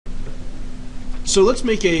So let's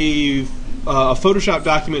make a Photoshop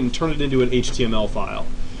document and turn it into an HTML file.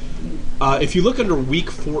 If you look under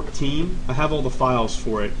week 14, I have all the files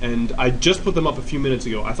for it, and I just put them up a few minutes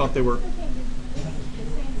ago. I thought they were...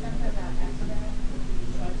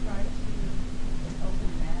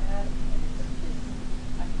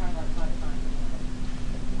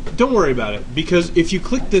 Don't worry about it, because if you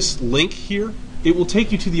click this link here, it will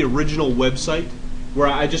take you to the original website where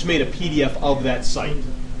I just made a PDF of that site.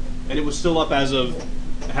 And it was still up as of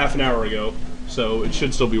half an hour ago, so it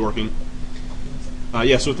should still be working.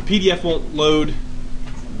 Yeah, so if the PDF won't load,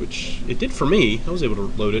 which it did for me, I was able to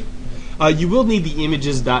load it, you will need the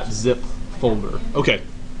images.zip folder. Okay,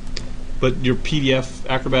 but your PDF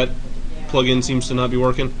Acrobat plugin seems to not be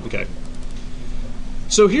working? Okay.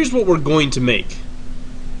 So here's what we're going to make.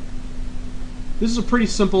 This is a pretty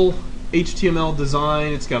simple HTML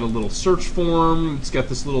design. It's got a little search form, it's got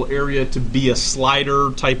this little area to be a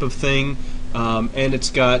slider type of thing, and it's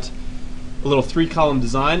got a little 3-column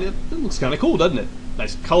design. It looks kind of cool, doesn't it?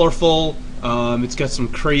 Nice and colorful. It's got some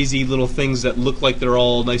crazy little things that look like they're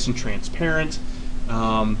all nice and transparent.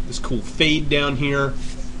 This cool fade down here,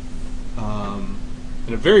 and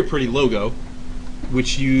a very pretty logo,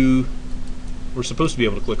 which you were supposed to be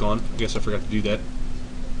able to click on. I guess I forgot to do that.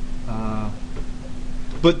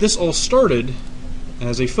 But this all started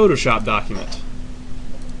as a Photoshop document.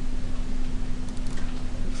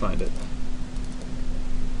 Find it.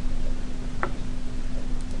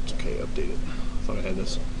 It's okay, update it. I thought I had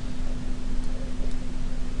this.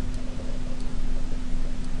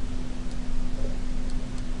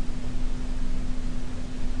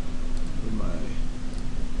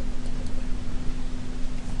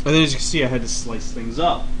 And then as you can see, I had to slice things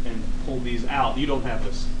up and pull these out. You don't have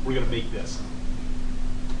this. We're going to make this.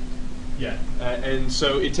 Yeah, and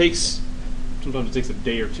so it takes, sometimes it takes a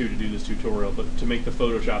day or two to do this tutorial, but to make the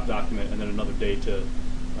Photoshop document and then another day to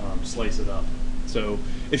slice it up. So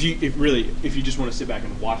if you just want to sit back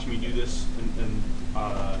and watch me do this and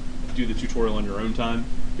do the tutorial on your own time,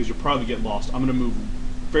 because you'll probably get lost. I'm going to move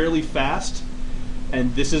fairly fast,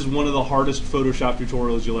 and this is one of the hardest Photoshop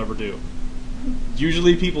tutorials you'll ever do.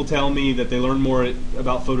 Usually people tell me that they learn more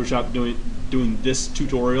about Photoshop doing this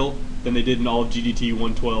tutorial than they did in all of GDT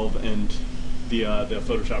 112 and the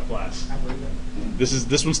Photoshop class.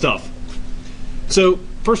 This one's tough. So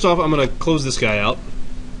first off, I'm going to close this guy out,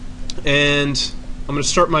 and I'm going to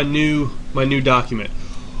start my new document.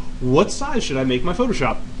 What size should I make my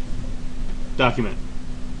Photoshop document?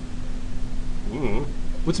 Ooh.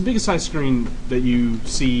 What's the biggest size screen that you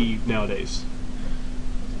see nowadays?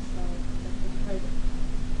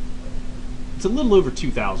 It's a little over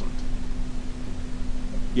 2,000.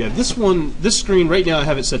 Yeah, this screen right now I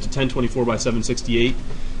have it set to 1024 by 768,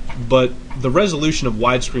 but the resolution of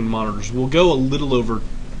widescreen monitors will go a little over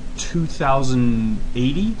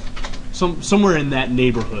 2080, somewhere in that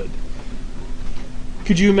neighborhood.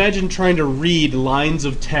 Could you imagine trying to read lines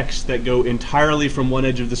of text that go entirely from one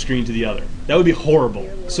edge of the screen to the other? That would be horrible.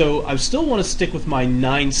 So I still want to stick with my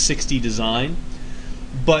 960 design,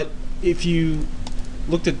 but if you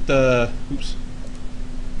looked at the, oops,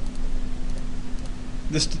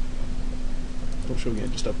 this, don't show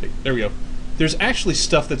again, just update. There we go. There's actually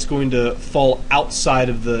stuff that's going to fall outside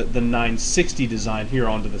of the 960 design here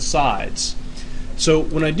onto the sides. So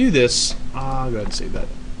when I do this, I'll go ahead and save that.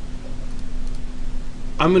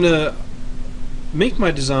 I'm going to make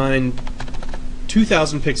my design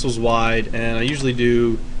 2,000 pixels wide, and I usually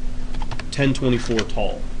do 1024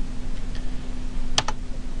 tall.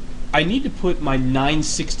 I need to put my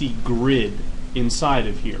 960 grid inside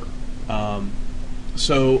of here.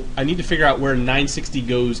 So I need to figure out where 960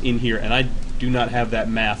 goes in here, and I do not have that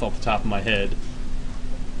math off the top of my head.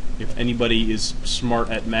 If anybody is smart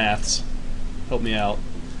at maths, help me out.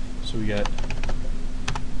 So we got,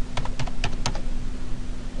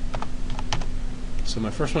 so my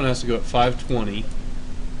first one has to go at 520. I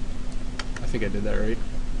think I did that right.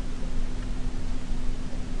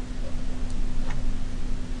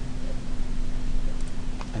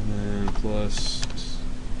 And then plus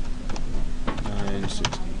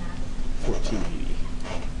 960, 1480.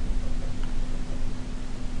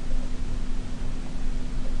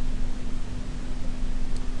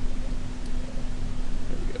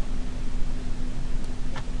 There we go.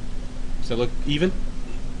 Does that look even?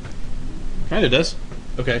 Kind of does.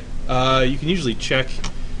 Okay. You can usually check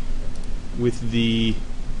with the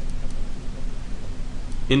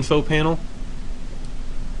info panel.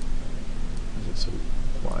 Is it so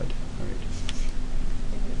wide?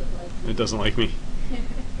 It doesn't like me.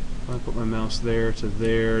 If I put my mouse there to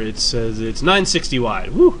there, it says it's 960 wide.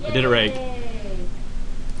 Woo! Yay! I did it right.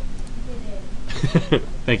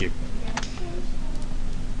 Thank you.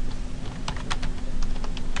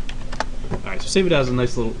 All right, so save it as a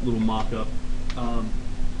nice little mock-up. A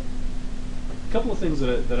couple of things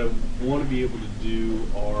that I want to be able to do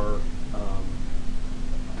are,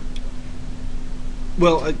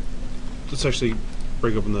 let's actually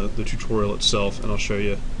break open the tutorial itself, and I'll show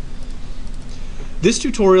you. This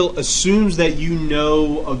tutorial assumes that you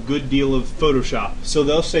know a good deal of Photoshop. So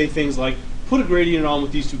they'll say things like, put a gradient on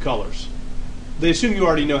with these two colors. They assume you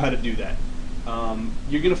already know how to do that.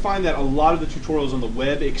 You're going to find that a lot of the tutorials on the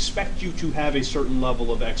web expect you to have a certain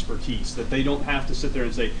level of expertise, that they don't have to sit there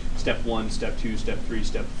and say, step 1, step 2, step 3,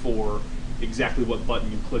 step 4, exactly what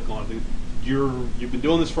button you click on. You've been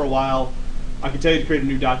doing this for a while. I can tell you to create a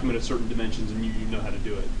new document at certain dimensions, and you know how to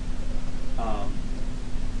do it.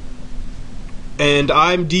 And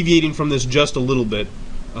I'm deviating from this just a little bit.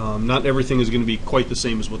 Not everything is going to be quite the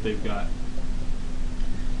same as what they've got.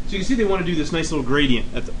 So you can see they want to do this nice little gradient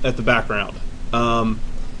at the background.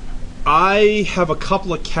 I have a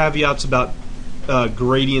couple of caveats about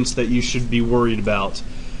gradients that you should be worried about.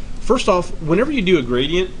 First off, whenever you do a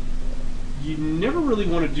gradient, you never really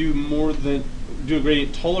want to do a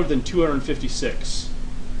gradient taller than 256,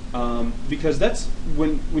 because that's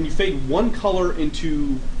when you fade one color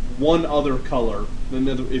into one other color. Then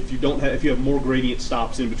if you have more gradient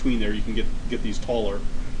stops in between there, you can get these taller.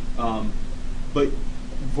 But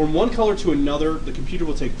from one color to another, the computer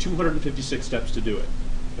will take 256 steps to do it.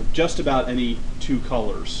 Of just about any two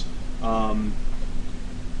colors,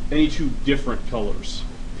 any two different colors.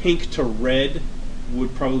 Pink to red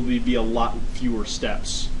would probably be a lot fewer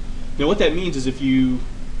steps. Now, what that means is if you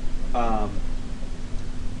have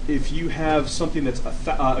something that's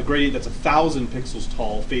a gradient that's 1,000 pixels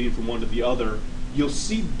tall, fading from one to the other, you'll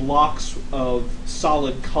see blocks of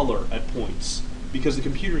solid color at points, because the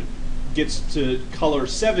computer gets to color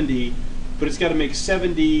 70, but it's got to make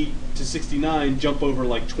 70 to 69 jump over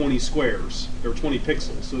like 20 squares, or 20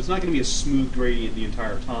 pixels. So it's not going to be a smooth gradient the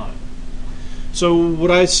entire time. So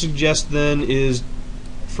what I suggest then is,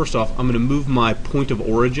 first off, I'm going to move my point of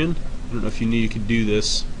origin. I don't know if you knew you could do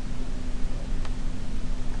this.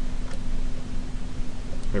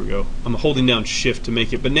 There we go. I'm holding down Shift to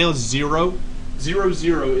make it, but now 0. 0,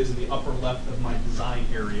 0 is in the upper left of my design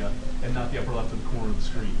area, and not the upper left of the corner of the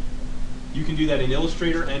screen. You can do that in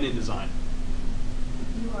Illustrator and in Design.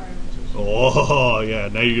 Oh, yeah,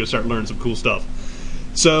 now you're going to start learning some cool stuff.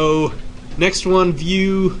 So, next one,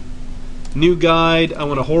 View, New Guide. I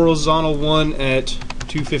want a horizontal one at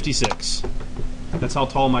 256. That's how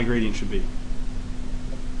tall my gradient should be.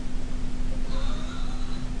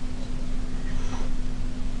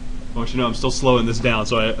 I want you to know I'm still slowing this down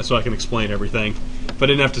so I can explain everything. If I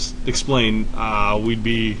didn't have to explain, we'd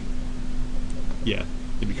be, yeah,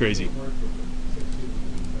 it'd be crazy.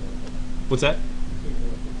 What's that?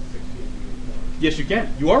 Yes, you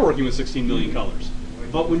can. You are working with 16 million colors.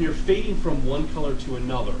 But when you're fading from one color to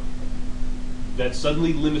another, that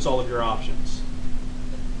suddenly limits all of your options.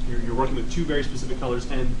 You're working with two very specific colors,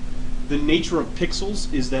 and the nature of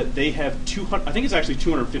pixels is that they have 200, I think it's actually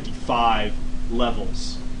 255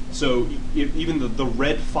 levels. So even the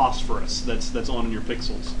red phosphorus that's on in your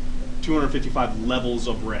pixels, 255 levels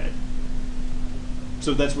of red.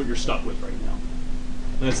 So that's what you're stuck with right now.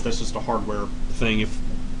 That's just a hardware thing. If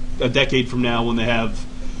a decade from now, when they have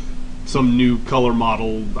some new color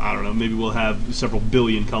model, I don't know, maybe we'll have several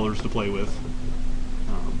billion colors to play with.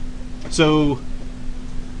 So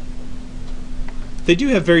they do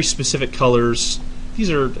have very specific colors.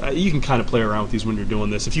 These are, you can kind of play around with these when you're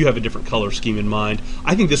doing this, if you have a different color scheme in mind.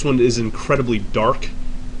 I think this one is incredibly dark,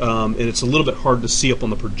 and it's a little bit hard to see up on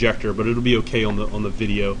the projector, but it'll be okay on the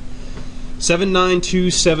video.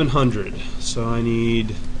 792-700. So I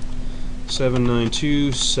need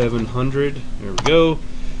 792-700. There we go.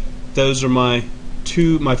 Those are my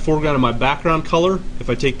foreground and my background color. If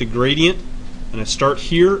I take the gradient and I start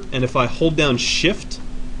here, and if I hold down Shift,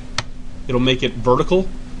 it'll make it vertical.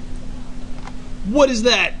 What is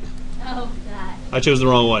that? Oh, that. I chose the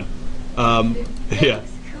wrong one. Yeah.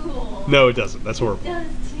 Looks cool. No, it doesn't. That's horrible. It does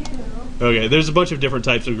too. Okay, there's a bunch of different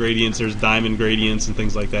types of gradients. There's diamond gradients and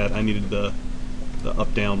things like that. I needed the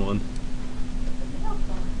up-down one.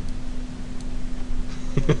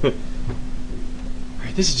 Alright,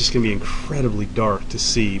 this is just going to be incredibly dark to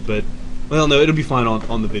see, but, well, no, it'll be fine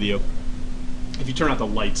on the video. If you turn out the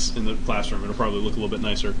lights in the classroom, it'll probably look a little bit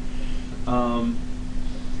nicer.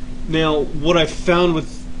 Now, what I found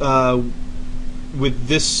with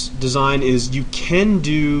this design is you can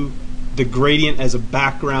do the gradient as a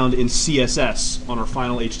background in CSS on our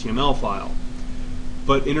final HTML file,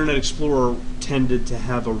 but Internet Explorer tended to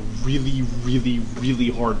have a really, really, really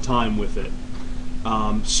hard time with it.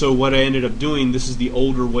 So what I ended up doing, this is the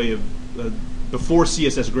older way of before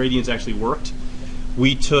CSS gradients actually worked,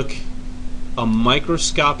 we took a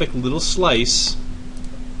microscopic little slice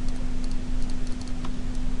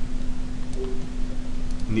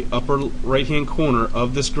in the upper right-hand corner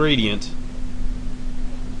of this gradient,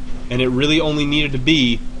 and it really only needed to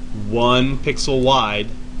be 1 pixel wide.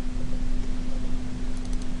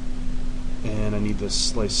 And I need the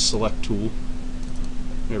slice select tool.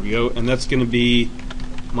 There we go. And that's going to be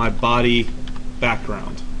my body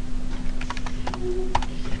background.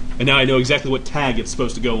 And now I know exactly what tag it's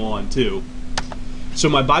supposed to go on too. So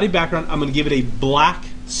my body background, I'm going to give it a black,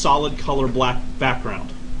 solid color black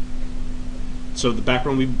background. So the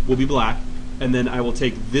background will be black, and then I will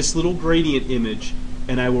take this little gradient image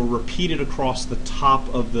and I will repeat it across the top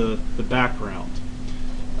of the background.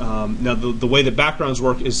 Now the way that backgrounds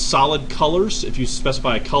work is solid colors. If you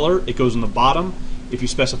specify a color, it goes on the bottom. If you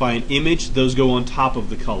specify an image, those go on top of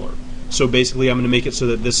the color. So basically I'm going to make it so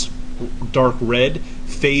that this dark red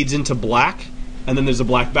fades into black, and then there's a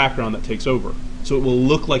black background that takes over. So it will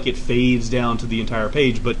look like it fades down to the entire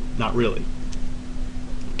page, but not really.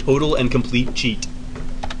 Total and complete cheat.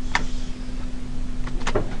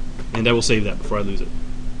 And I will save that before I lose it.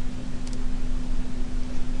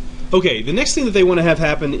 Okay, the next thing that they want to have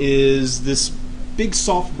happen is this big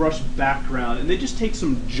soft brush background, and they just take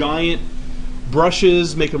some giant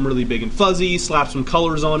brushes, make them really big and fuzzy, slap some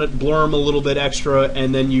colors on it, blur them a little bit extra,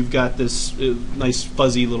 and then you've got this nice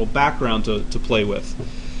fuzzy little background to play with.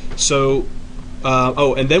 So,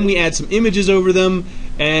 oh, and then we add some images over them,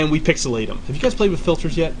 and we pixelate them. Have you guys played with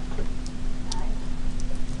filters yet?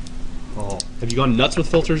 Oh, have you gone nuts with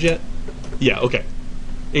filters yet? Yeah, okay.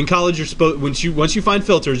 In college, you're supposed once you find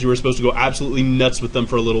filters, you were supposed to go absolutely nuts with them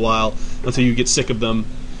for a little while until you get sick of them,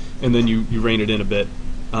 and then you rein it in a bit.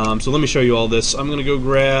 So let me show you all this. I'm going to go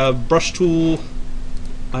grab brush tool.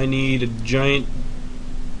 I need a giant,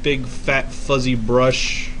 big, fat, fuzzy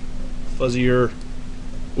brush. Fuzzier.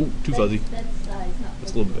 Ooh, too fuzzy. That's size, not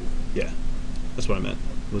That's a little bit. Yeah, that's what I meant.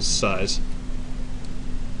 Was size.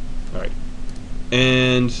 All right,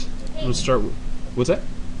 and I'm going to start with what's that?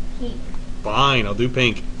 pink. Fine, I'll do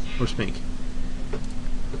pink. Where's pink?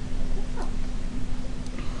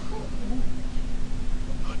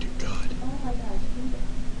 Oh, dear God. Oh my gosh, pink is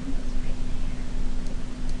right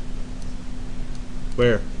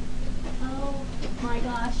Where? there. Oh my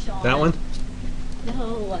gosh, Sean. That one?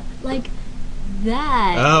 No, like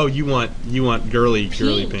that. Oh, you want girly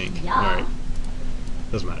pink. Yeah. All right.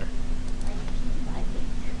 Doesn't matter.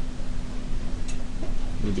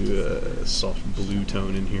 I'm gonna do a soft blue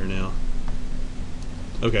tone in here now.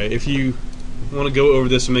 Okay, if you want to go over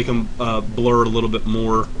this and make them blur a little bit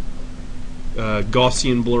more,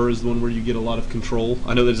 Gaussian blur is the one where you get a lot of control.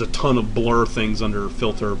 I know there's a ton of blur things under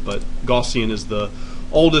filter, but Gaussian is the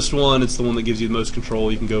oldest one. It's the one that gives you the most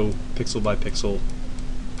control. You can go pixel by pixel.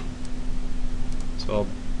 So I'll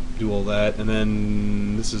do all that, and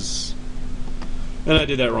then this is, and I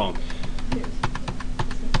did that wrong.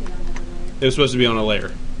 It was supposed to be on a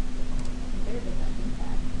layer.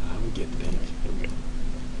 I'm getting pink. There we go.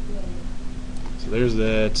 So there's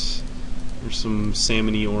that. There's some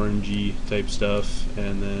salmony, orangey type stuff,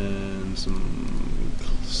 and then some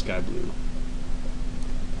sky blue.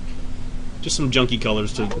 Just some junky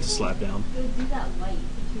colors to slap down. Go do that white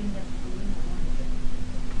between the blue and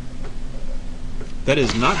orange. That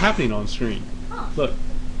is not happening on screen. Huh. Look.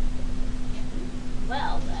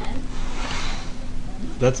 Well then.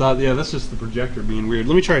 That's yeah. That's just the projector being weird.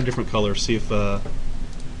 Let me try a different color. See if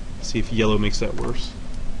yellow makes that worse.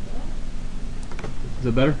 Is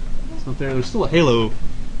it better? It's not there. There's still a halo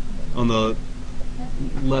on the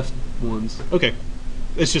left ones. Okay,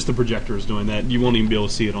 it's just the projector is doing that. You won't even be able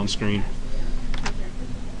to see it on screen.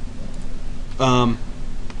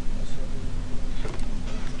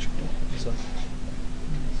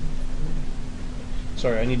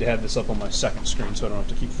 Sorry, I need to have this up on my second screen so I don't have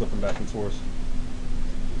to keep flipping back and forth.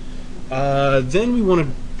 Then we want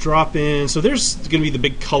to drop in, so there's going to be the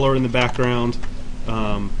big color in the background.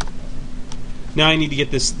 Now I need to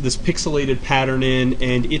get this pixelated pattern in,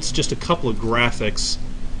 and it's just a couple of graphics.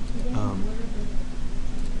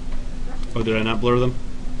 Oh, did I not blur them?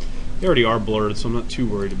 They already are blurred, so I'm not too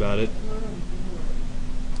worried about it.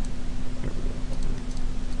 There we go.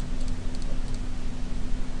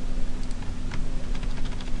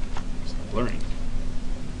 Stop blurring.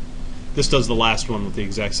 This does the last one with the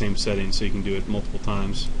exact same setting, so you can do it multiple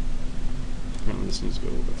times. Apparently this needs to go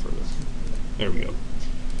a little bit further. There we go.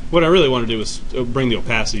 What I really want to do is bring the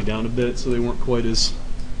opacity down a bit so they weren't quite as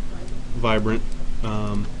vibrant.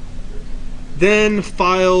 Then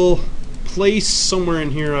file, place, somewhere in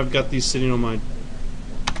here. I've got these sitting on my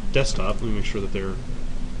desktop. Let me make sure that they're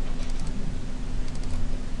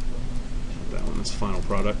That's the final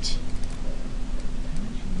product.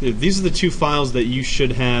 These are the two files that you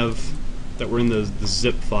should have that were in the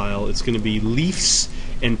zip file. It's going to be leafs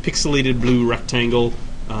and pixelated blue rectangle.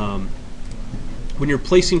 When you're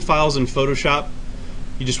placing files in Photoshop,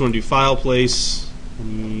 you just want to do file place.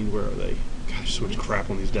 Where are they? Gosh, so much crap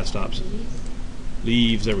on these desktops.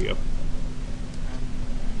 Leaves, there we go.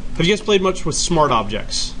 Have you guys played much with smart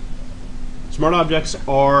objects? Smart objects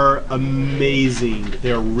are amazing.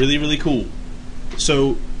 They are really, really cool.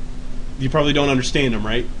 So, you probably don't understand them,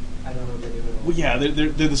 right? I don't know what they do at all. Well, yeah, they're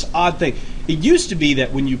this odd thing. It used to be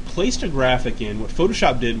that when you placed a graphic in, what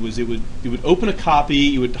Photoshop did was it would open a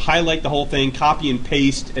copy, it would highlight the whole thing, copy and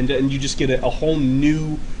paste, and you just get a whole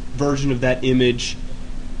new version of that image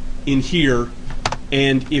in here.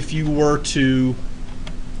 And if you were to,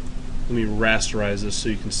 let me rasterize this so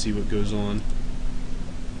you can see what goes on.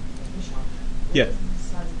 Yeah. What is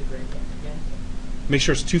the size of the gradient again? Make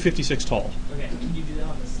sure it's 256 tall. Okay, can you do that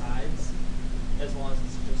on the sides as long as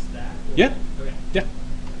it's just that? Or? Yeah. Okay. Yeah.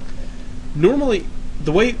 Normally,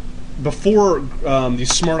 the way before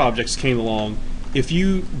these smart objects came along, if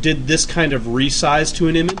you did this kind of resize to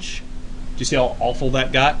an image, do you see how awful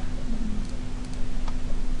that got?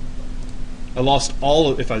 I lost all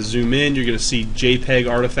of, if I zoom in, you're going to see JPEG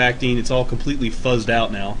artifacting. It's all completely fuzzed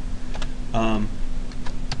out now.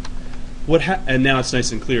 And now it's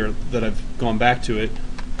nice and clear that I've gone back to it.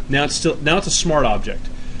 Now it's a smart object.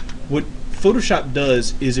 What Photoshop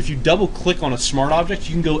does is if you double click on a smart object,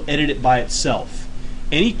 you can go edit it by itself.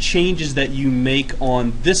 Any changes that you make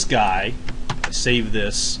on this guy, save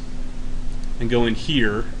this, and go in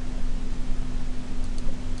here.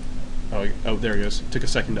 Oh, there it goes. It took a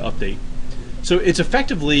second to update. So it's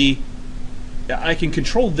effectively, I can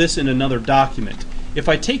control this in another document. If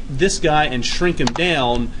I take this guy and shrink him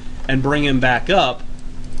down and bring him back up,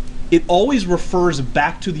 it always refers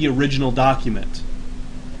back to the original document.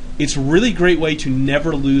 It's a really great way to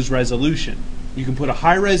never lose resolution. You can put a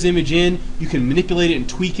high-res image in, you can manipulate it and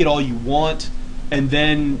tweak it all you want, and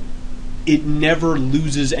then it never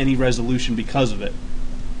loses any resolution because of it.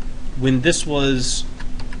 When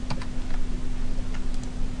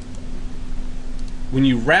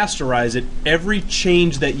you rasterize it, every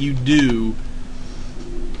change that you do,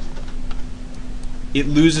 it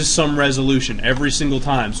loses some resolution every single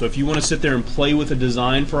time. So if you want to sit there and play with a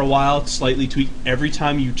design for a while, slightly tweak, every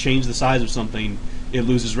time you change the size of something, it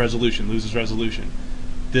loses resolution.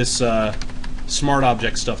 This smart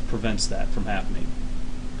object stuff prevents that from happening.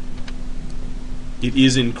 It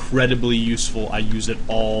is incredibly useful. I use it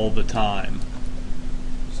all the time.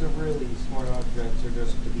 So really, smart objects are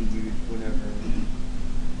just to be used whenever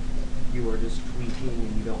you are just tweaking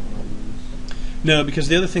and you don't want to lose. No, because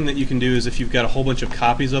the other thing that you can do is if you've got a whole bunch of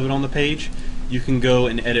copies of it on the page, you can go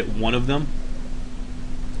and edit one of them.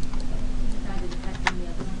 Not affecting the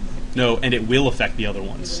other ones. No, and it will affect the other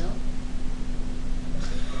ones. It will?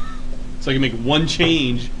 So I can make one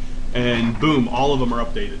change, and boom, all of them are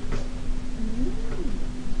updated.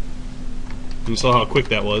 You saw how quick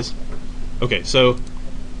that was. Okay, so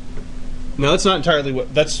now that's not entirely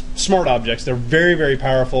that's smart objects. They're very, very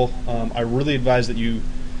powerful. I really advise that you,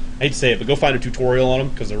 I hate to say it, but go find a tutorial on them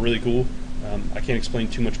because they're really cool. I can't explain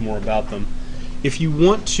too much more about them. If you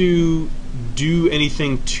want to do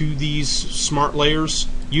anything to these smart layers,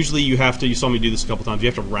 usually you have to, you saw me do this a couple times, you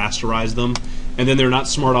have to rasterize them, and then they're not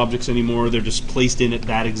smart objects anymore, they're just placed in at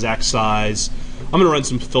that exact size. I'm going to run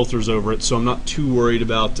some filters over it, so I'm not too worried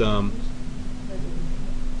about,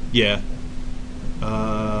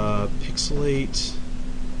 pixelate,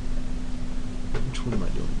 which one am I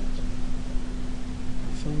doing?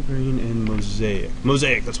 Film grain and mosaic.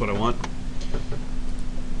 Mosaic, that's what I want.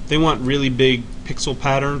 They want really big pixel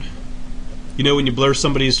pattern. You know when you blur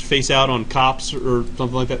somebody's face out on cops or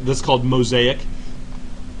something like that? That's called mosaic.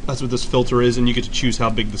 That's what this filter is, and you get to choose how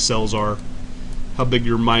big the cells are, how big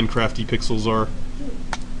your Minecrafty pixels are.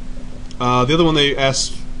 The other one they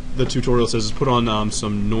asked, the tutorial says, is put on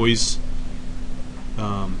some noise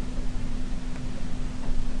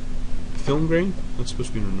film grain? That's supposed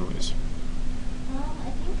to be under noise. I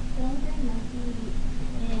think film grain might be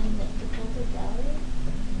in the filter gallery.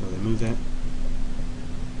 Oh, they move that?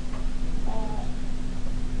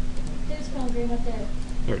 There's film grain up there.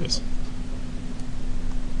 There it is.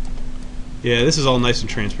 Yeah, this is all nice and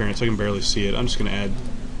transparent, so I can barely see it. I'm just going to add...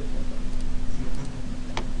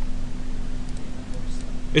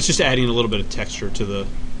 It's just adding a little bit of texture to the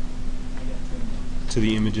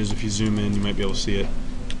images. If you zoom in, you might be able to see it.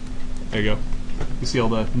 There you go. You see all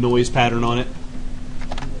the noise pattern on it.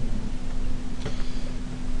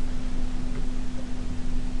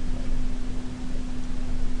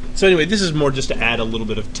 So anyway, this is more just to add a little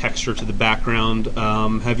bit of texture to the background.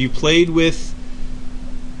 Have you played with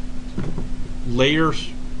layers?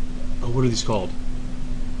 Oh, what are these called?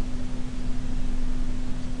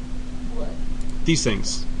 What? These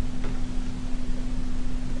things.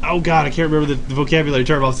 Oh God, I can't remember the vocabulary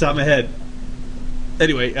term off the top of my head.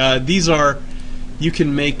 Anyway, these are, you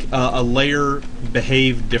can make a layer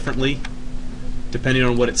behave differently depending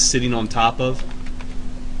on what it's sitting on top of.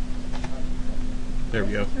 There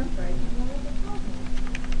we go.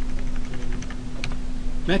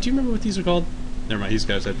 Matt, do you remember what these are called? Never mind, he's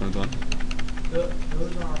got his headphones on.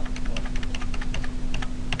 Those are.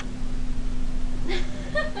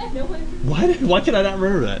 No one. Why can I not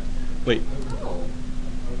remember that? Wait. Oh.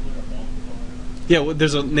 Yeah, well,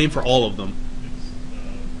 there's a name for all of them.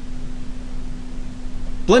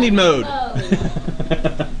 Blending mode.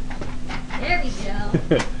 There we go.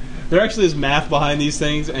 There actually is math behind these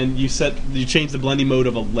things, and you change the blending mode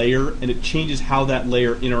of a layer, and it changes how that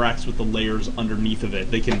layer interacts with the layers underneath of it.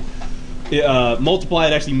 They can multiply.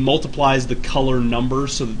 It actually multiplies the color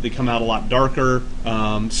numbers so that they come out a lot darker.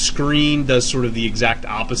 Screen does sort of the exact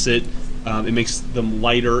opposite. It makes them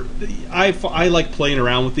lighter. I like playing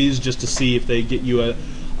around with these just to see if they get you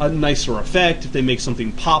a nicer effect, if they make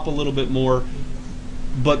something pop a little bit more.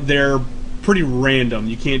 But they're pretty random.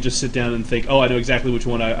 You can't just sit down and think, oh, I know exactly which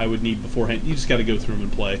one I would need beforehand. You just got to go through them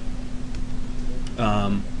and play.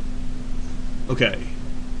 Okay.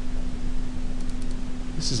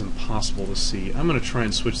 This is impossible to see. I'm going to try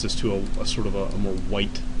and switch this to a sort of a more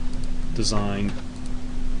white design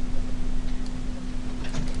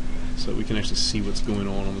so that we can actually see what's going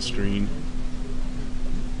on the screen.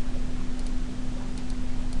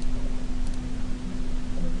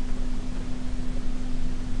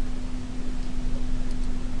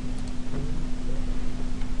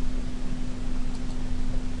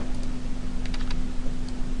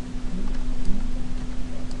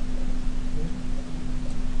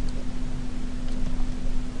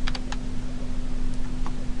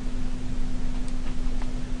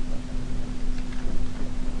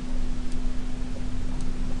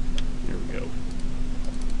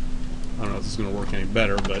 Is going to work any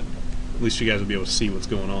better, but at least you guys will be able to see what's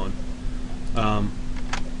going on.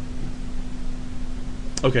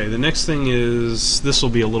 Okay, the next thing is, this will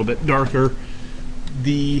be a little bit darker.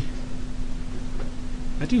 I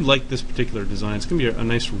do like this particular design. It's going to be a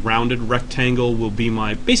nice rounded rectangle. Will be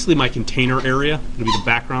basically my container area. It'll be the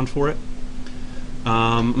background for it.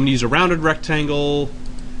 I'm going to use a rounded rectangle.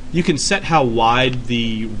 You can set how wide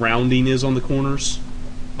the rounding is on the corners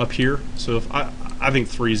up here. So if I think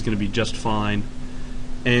 3 is going to be just fine.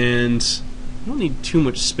 And I don't need too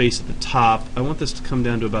much space at the top. I want this to come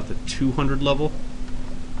down to about the 200 level.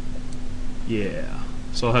 Yeah.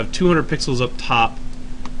 So I'll have 200 pixels up top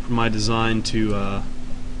for my design to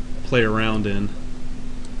play around in.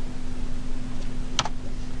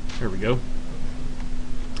 There we go.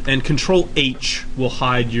 And Control H will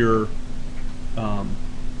hide your what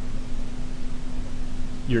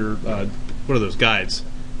are those, guides?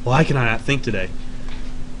 Why can I not think today?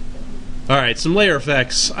 Alright, some layer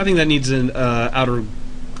effects. I think that needs an outer...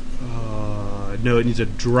 no, it needs a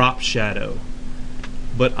drop shadow.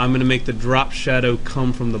 But I'm going to make the drop shadow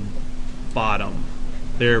come from the bottom.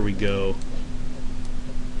 There we go.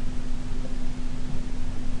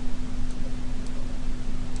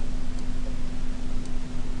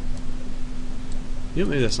 You know,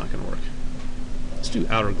 maybe that's not going to work. Let's do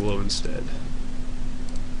outer glow instead.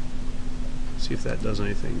 See if that does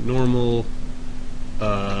anything. Normal.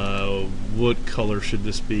 What color should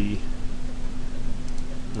this be?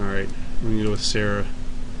 Alright, I'm going to go with Sarah.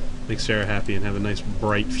 Make Sarah happy and have a nice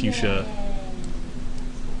bright fuchsia.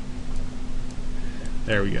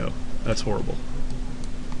 There we go. That's horrible.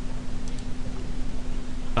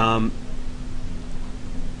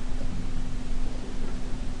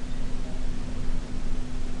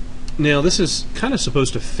 Now this is kind of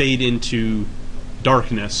supposed to fade into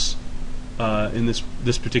darkness in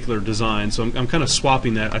this particular design, so I'm kind of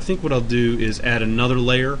swapping that. I think what I'll do is add another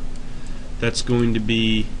layer that's going to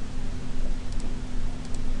be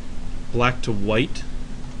black to white.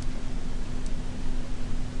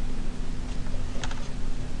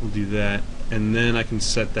 We'll do that, and then I can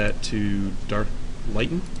set that to dark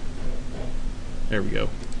lighten. There we go.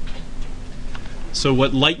 So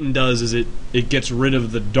what lighten does is it gets rid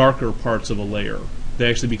of the darker parts of a layer. They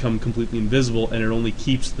actually become completely invisible, and it only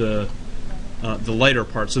keeps the lighter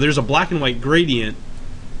part. So there's a black and white gradient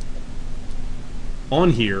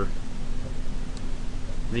on here.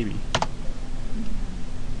 Maybe.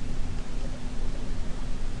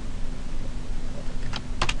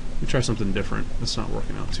 Let me try something different. That's not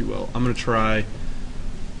working out too well. I'm going to try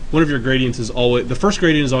one of your gradients is always, the first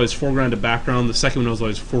gradient is always foreground to background, the second one is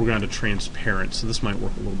always foreground to transparent, so this might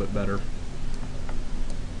work a little bit better.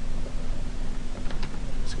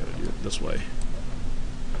 Just gotta do it this way.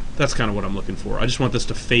 That's kind of what I'm looking for. I just want this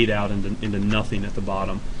to fade out into nothing at the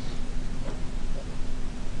bottom.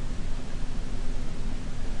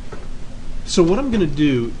 So what I'm going to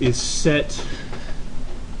do is set...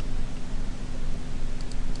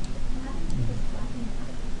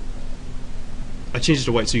 I changed it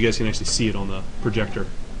to white so you guys can actually see it on the projector.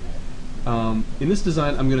 In this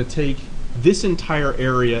design, I'm going to take this entire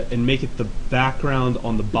area and make it the background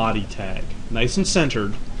on the body tag. Nice and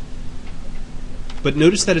centered. But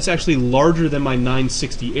notice that it's actually larger than my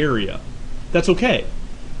 960 area. That's okay.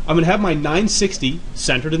 I'm going to have my 960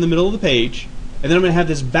 centered in the middle of the page, and then I'm going to have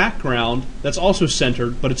this background that's also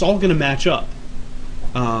centered, but it's all going to match up.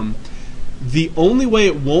 The only way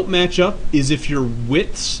it won't match up is if your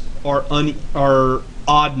widths are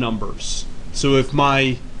odd numbers. So if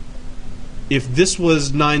this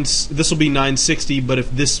was this will be 960, but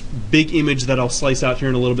if this big image that I'll slice out here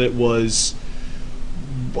in a little bit was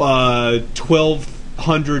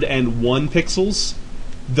 1201 pixels,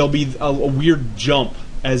 there'll be a weird jump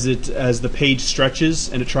as the page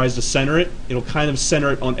stretches and it tries to center it. It'll kind of center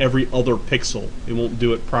it on every other pixel. It won't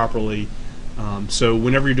do it properly. So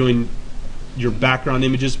whenever you're doing your background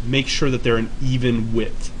images, make sure that they're an even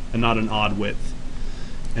width and not an odd width.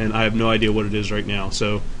 And I have no idea what it is right now.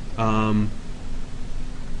 So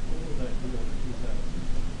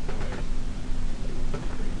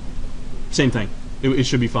same thing. It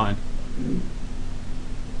should be fine.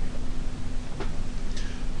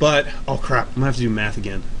 But, oh crap, I'm going to have to do math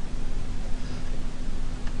again.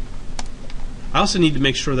 I also need to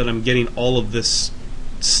make sure that I'm getting all of this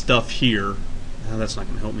stuff here. That's not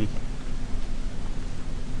going to help me.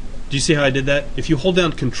 Do you see how I did that? If you hold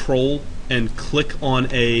down Control and click on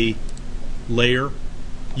a layer,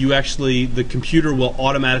 you actually, the computer will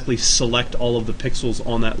automatically select all of the pixels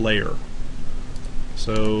on that layer.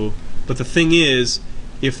 So, but the thing is,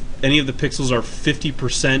 if any of the pixels are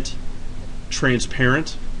 50%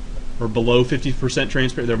 transparent, or below 50%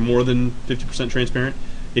 transparent, they're more than 50% transparent,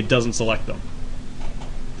 it doesn't select them.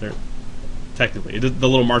 They're technically, the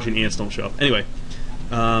little marching ants don't show up. Anyway,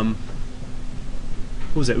 what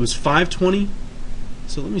was that? It was 520.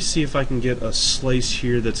 So let me see if I can get a slice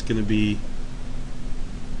here that's going to be.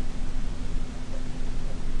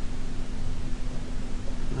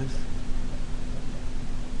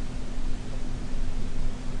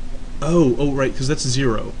 Oh, right, because that's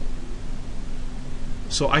 0.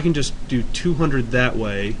 So I can just do 200 that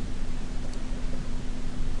way,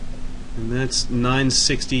 and that's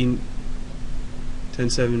 960,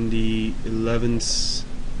 1070, 11s.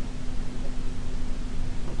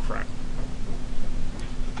 Oh crap!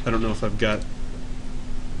 I don't know if I'm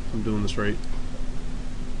doing this right.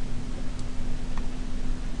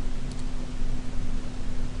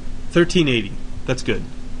 $1380. That's good.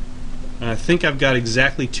 And I think I've got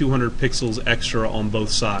exactly 200 pixels extra on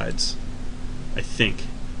both sides. I think.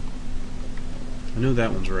 I know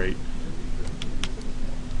that one's right.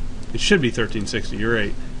 It should be 1360, you're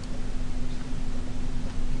right.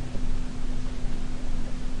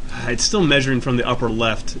 It's still measuring from the upper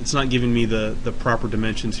left. It's not giving me the proper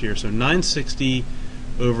dimensions here. So 960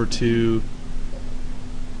 over to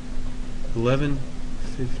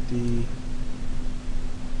 1150.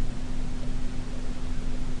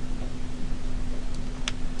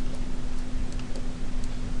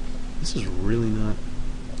 This is really not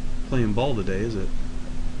playing ball today, is it?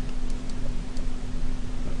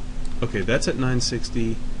 Okay, that's at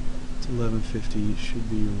 960. It's 1150. It should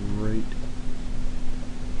be right.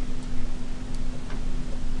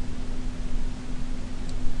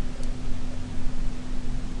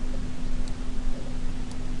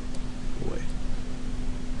 Boy.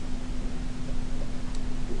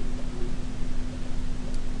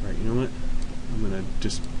 Right, you know what? I'm going to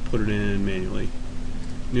just put it in manually.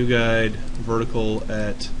 New guide, vertical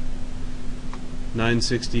at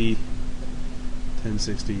 960,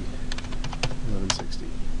 1060, 1160.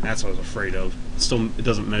 That's what I was afraid of. It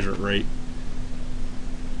doesn't measure it right.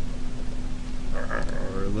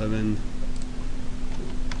 11.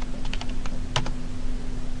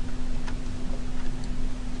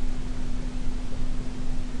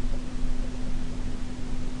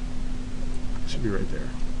 Should be right there.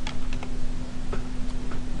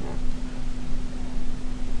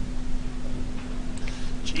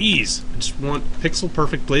 Jeez, I just want pixel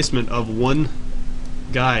perfect placement of one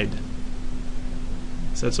guide.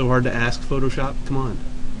 Is that so hard to ask, Photoshop? Come on.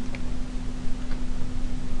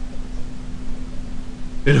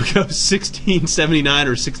 It'll go 1679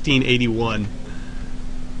 or 1681.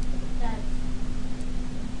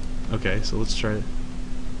 Okay, so let's try it.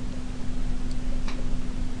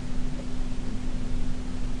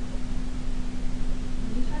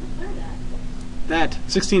 You try to clear that. That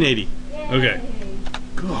 1680. Yay. Okay.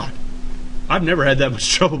 God, I've never had that much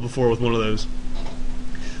trouble before with one of those.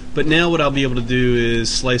 But now what I'll be able to do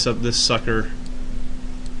is slice up this sucker.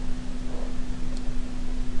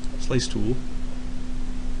 Slice tool.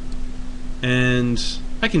 And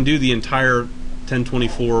I can do the entire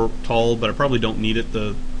 1024 tall, but I probably don't need it.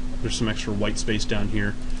 There's some extra white space down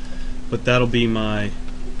here. But that'll be my...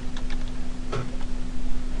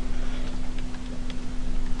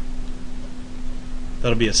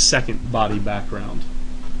 That'll be a second body background.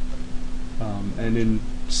 And in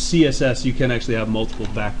CSS, you can actually have multiple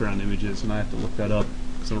background images, and I have to look that up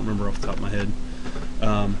because I don't remember off the top of my head.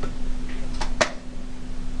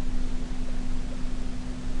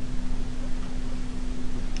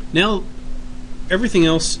 Now, everything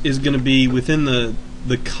else is going to be within the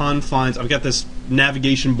confines. I've got this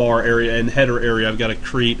navigation bar area and header area I've got to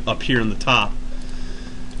create up here in the top.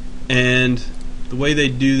 And the way they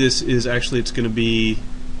do this is actually it's going to be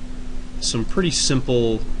some pretty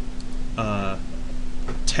simple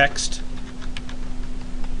text.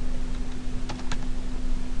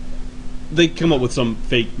 They come up with some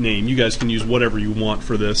fake name. You guys can use whatever you want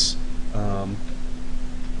for this. Let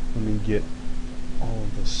me get all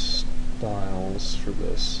of the styles for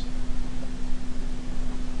this.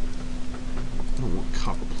 I don't want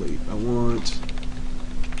copper plate. I want...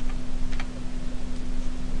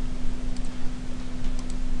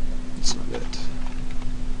 That's not it.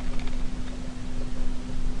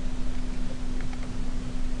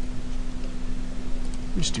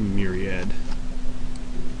 Just do Myriad.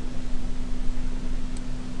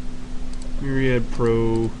 Myriad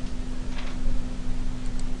Pro.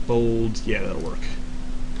 Bold. Yeah, that'll work.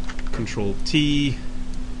 Control T.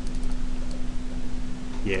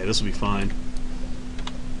 Yeah, this will be fine.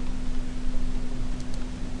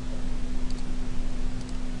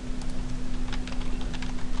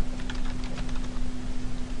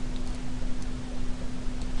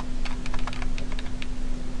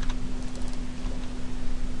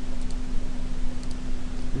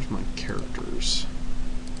 Here's my characters.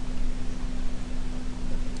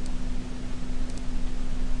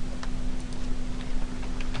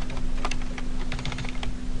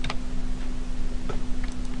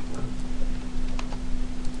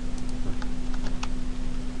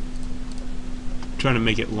 Trying to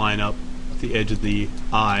make it line up with the edge of the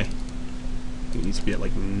eye. It needs to be at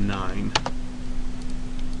like 9.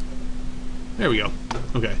 There we go.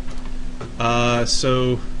 Okay.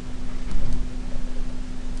 So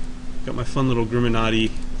got my fun little Griminati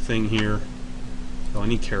thing here. Oh, I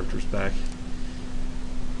need characters back.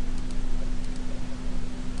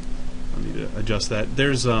 I need to adjust that.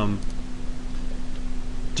 There's do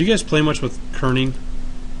you guys play much with kerning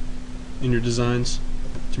in your designs?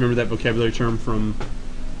 Do you remember that vocabulary term from...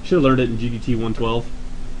 Should have learned it in GDT 112.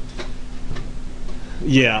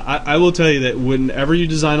 Yeah, I will tell you that whenever you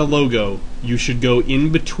design a logo, you should go in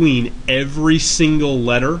between every single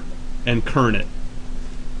letter and kern it.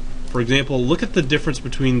 For example, look at the difference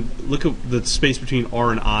between... Look at the space between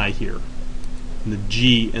R and I here. And the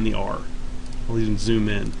G and the R. I'll even zoom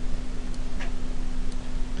in.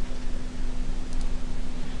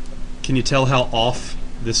 Can you tell how off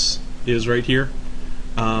this is right here?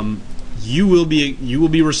 You will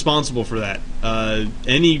be responsible for that.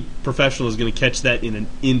 Any professional is going to catch that in an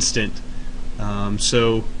instant.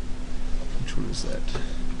 So, which one is that?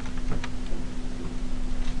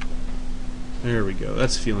 There we go.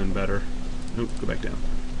 That's feeling better. Nope, go back down.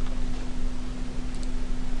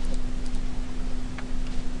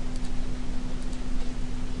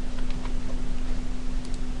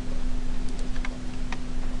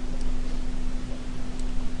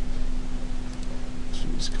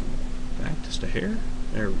 Just come back just a hair.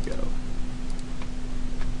 There we go.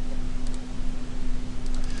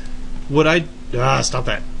 Stop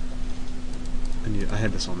that. I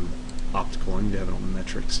had this on optical. I need to have it on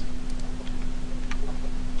metrics.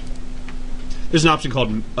 There's an option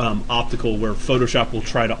called optical where Photoshop will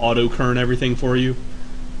try to auto-kern everything for you.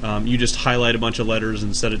 You just highlight a bunch of letters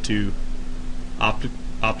and set it to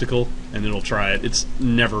optical, and it'll try it. It's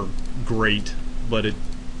never great, but it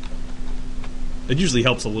usually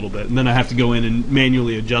helps a little bit. And then I have to go in and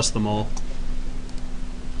manually adjust them all.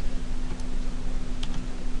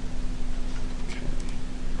 Okay.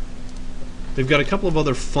 They've got a couple of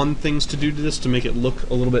other fun things to do to this to make it look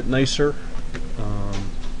a little bit nicer.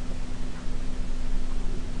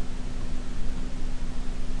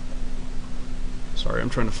 Sorry,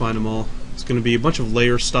 I'm trying to find them all. It's going to be a bunch of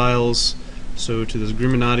layer styles, So to this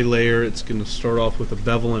Griminati layer, it's going to start off with a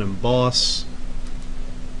bevel and emboss.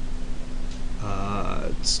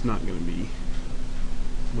 It's not going to be,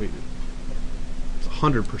 wait, it's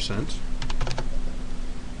 100%.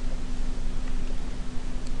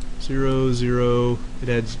 0, 0. It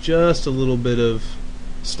adds just a little bit of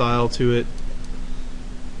style to it.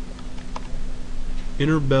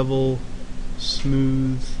 Inner bevel,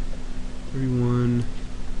 smooth, 31,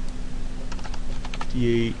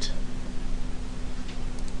 58.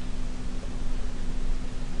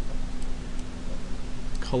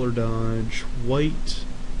 Color dodge, white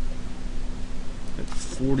at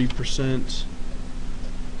 40%,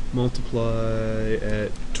 multiply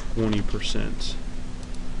at 20%.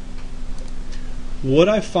 What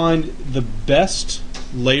I find the best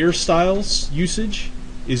layer styles usage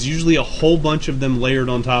is usually a whole bunch of them layered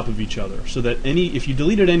on top of each other, so that if you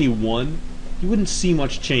deleted any one, you wouldn't see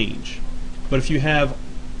much change. But if you have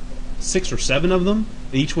 6 or 7 of them,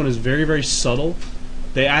 and each one is very, very subtle,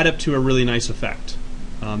 they add up to a really nice effect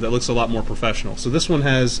that looks a lot more professional. So this one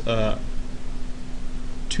has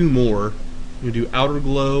 2 more. I'm going to do outer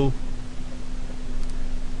glow,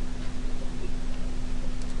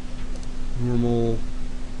 normal.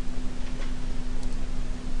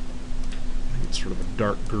 I think it's sort of a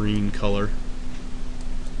dark green color.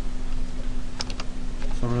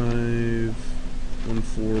 5, 1,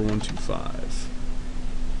 4, 1, 2, 5.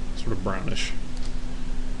 Sort of brownish.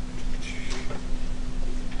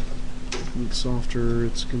 It's softer.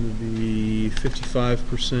 It's going to be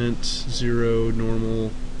 55%, 0, normal.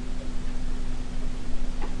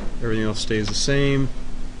 Everything else stays the same.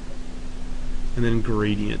 And then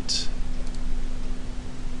gradient.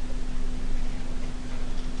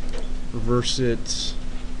 Reverse it.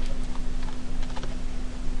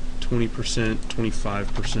 20%,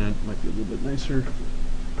 25%. Might be a little bit nicer.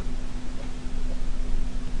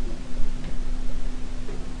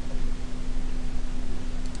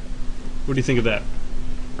 What do you think of that?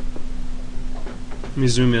 Let me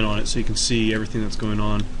zoom in on it so you can see everything that's going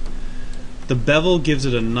on. The bevel gives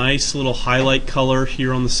it a nice little highlight color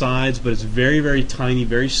here on the sides, but it's very, very tiny,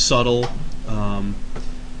 very subtle.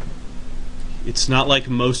 It's not like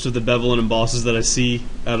most of the bevel and embosses that I see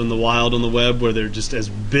out in the wild on the web, where they're just as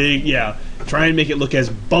big. Yeah, try and make it look as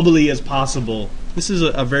bubbly as possible. This is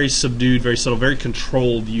a very subdued, very subtle, very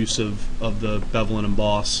controlled use of the bevel and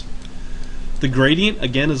emboss. The gradient,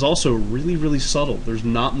 again, is also really, really subtle. There's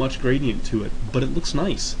not much gradient to it, but it looks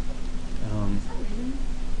nice. For some reason,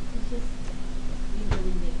 it's just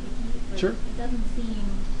really nitpicky. Sure. It doesn't seem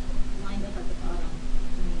lined up at the bottom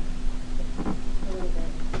to me a little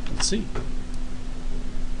bit. Let's see.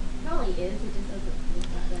 Probably is. It just doesn't look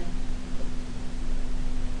that way.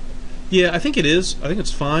 Yeah, I think it is. I think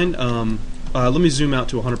it's fine. Let me zoom out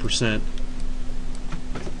to 100%.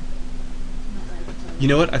 You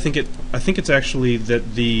know what? I think it's actually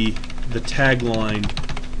that the tagline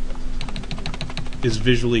is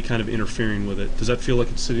visually kind of interfering with it. Does that feel like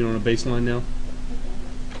it's sitting on a baseline now?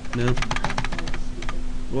 No?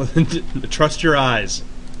 Well, trust your eyes.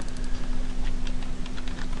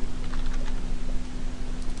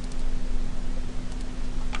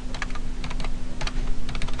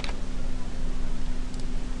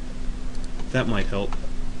 That might help.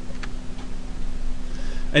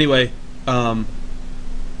 Anyway, let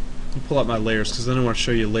me pull out my layers because then I want to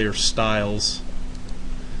show you layer styles.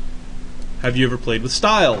 Have you ever played with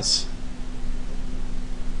styles?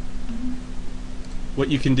 What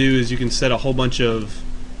you can do is you can set a whole bunch of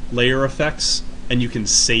layer effects and you can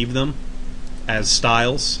save them as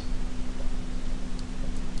styles.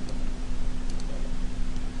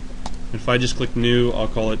 If I just click new, I'll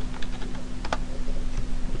call it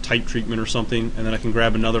a type treatment or something, and then I can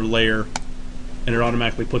grab another layer and it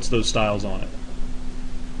automatically puts those styles on it.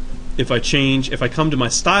 If I come to my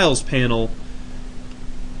styles panel,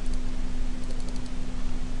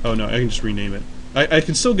 oh no, I can just rename it. I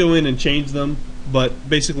can still go in and change them, but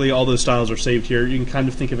basically all those styles are saved here. You can kind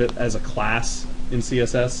of think of it as a class in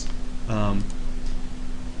CSS,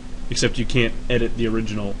 except you can't edit the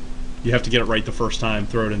original. You have to get it right the first time,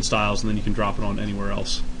 throw it in styles, and then you can drop it on anywhere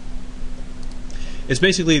else. It's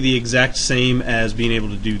basically the exact same as being able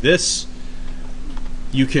to do this.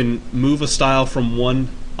 You can move a style from one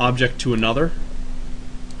object to another.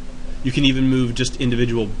 You can even move just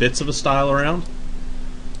individual bits of a style around.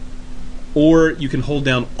 Or you can hold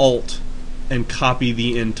down Alt and copy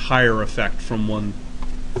the entire effect from one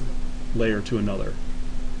layer to another.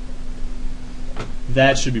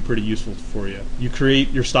 That should be pretty useful for you. You create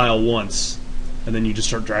your style once, and then you just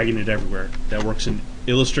start dragging it everywhere. That works in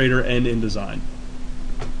Illustrator and InDesign.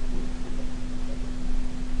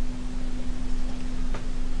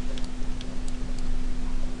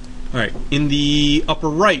 Alright, in the upper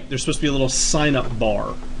right, there's supposed to be a little sign-up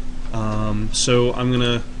bar. So I'm going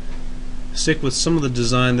to stick with some of the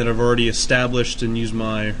design that I've already established and use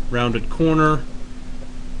my rounded corner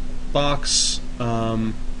box.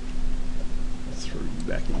 Throw you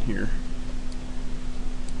back in here.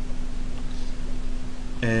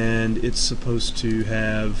 And it's supposed to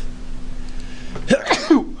have...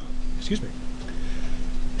 Excuse me.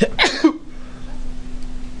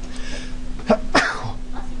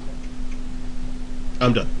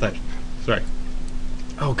 I'm done. Thanks. Sorry.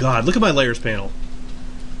 Oh God, look at my layers panel.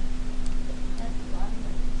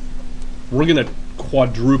 We're going to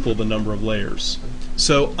quadruple the number of layers.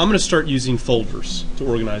 So I'm going to start using folders to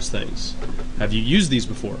organize things. Have you used these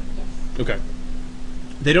before? Yes. Okay.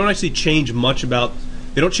 They don't actually change much about...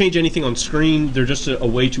 They don't change anything on screen. They're just a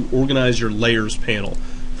way to organize your layers panel.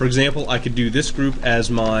 For example, I could do this group as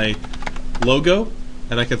my logo,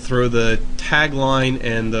 and I could throw the tagline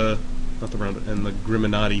and the... Not the rounded, and the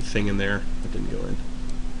Griminati thing in there. That didn't go in.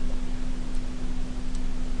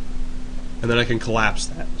 And then I can collapse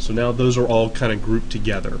that. So now those are all kind of grouped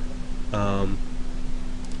together.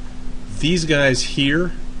 These guys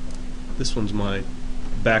here, this one's my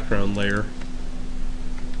background layer.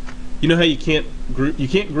 You know how you can't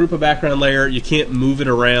group a background layer, you can't move it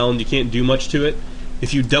around, you can't do much to it?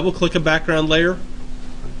 If you double click a background layer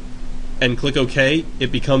and click OK,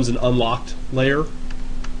 it becomes an unlocked layer.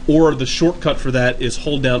 Or the shortcut for that is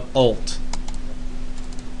hold down Alt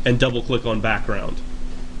and double click on background.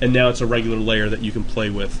 And now it's a regular layer that you can play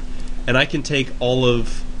with. And I can take all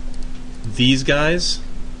of these guys,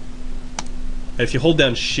 and if you hold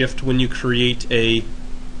down Shift when you create a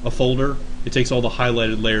folder, it takes all the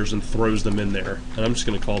highlighted layers and throws them in there. And I'm just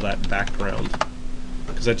going to call that background,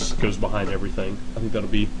 because that just goes behind everything. I think that'll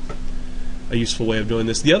be a useful way of doing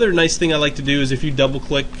this. The other nice thing I like to do is if you double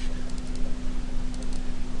click,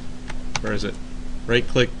 where is it? Right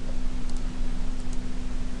click.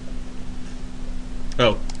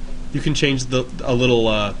 Oh, you can change the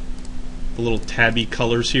little tabby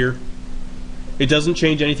colors here. It doesn't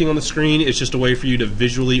change anything on the screen. It's just a way for you to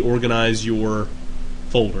visually organize your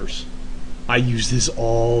folders. I use this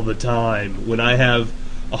all the time when I have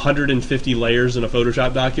 150 layers in a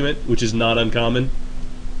Photoshop document, which is not uncommon.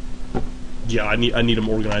 Yeah, I need them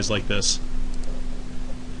organized like this.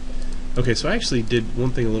 Okay, so I actually did one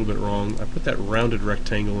thing a little bit wrong. I put that rounded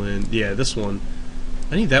rectangle in. Yeah, this one.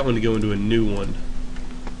 I need that one to go into a new one.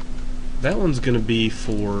 That one's going to be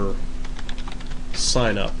for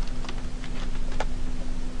sign up.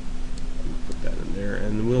 Put that in there,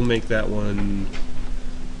 and we'll make that one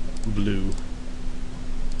blue.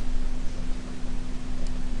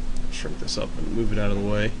 Shrink this up and move it out of the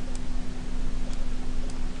way.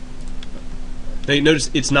 Now you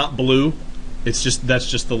notice it's not blue. It's just, that's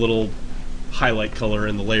just the little highlight color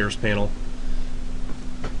in the layers panel.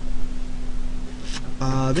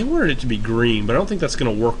 They wanted it to be green, but I don't think that's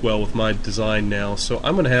going to work well with my design now, so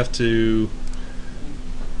I'm going to have to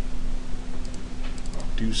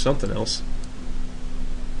do something else.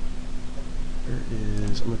 There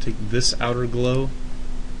is, I'm going to take this outer glow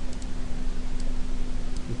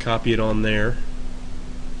and copy it on there.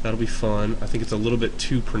 That'll be fun. I think it's a little bit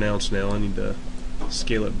too pronounced now. I need to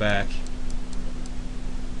scale it back.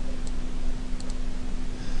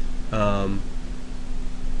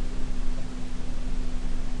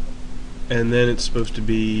 And then it's supposed to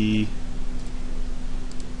be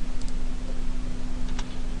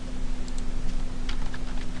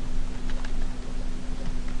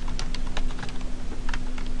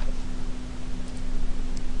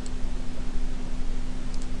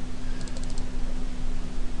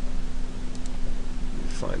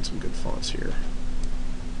find some good fonts here.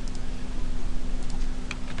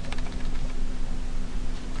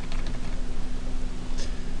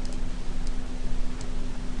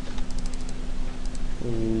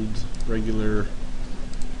 Old, regular,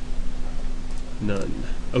 none.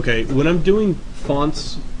 Okay, when I'm doing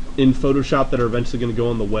fonts in Photoshop that are eventually going to go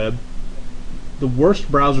on the web, the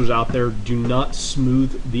worst browsers out there do not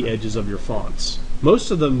smooth the edges of your fonts. Most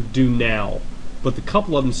of them do now, but the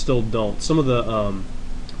couple of them still don't. Some of the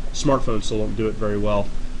smartphones still don't do it very well.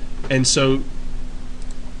 And so,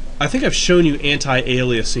 I think I've shown you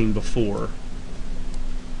anti-aliasing before.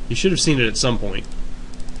 You should have seen it at some point.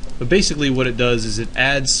 But basically what it does is it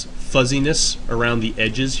adds fuzziness around the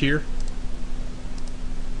edges here.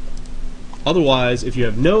 Otherwise, if you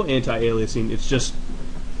have no anti-aliasing, it's just,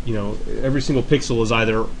 you know, every single pixel is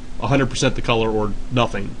either 100% the color or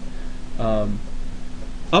nothing.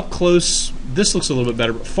 Up close, this looks a little bit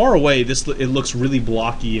better, but far away, it looks really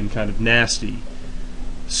blocky and kind of nasty.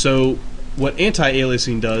 So what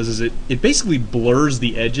anti-aliasing does is it basically blurs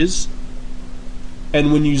the edges,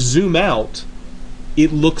 and when you zoom out,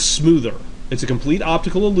 it looks smoother. It's a complete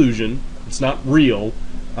optical illusion. It's not real,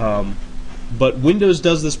 but Windows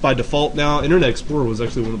does this by default now. Internet Explorer was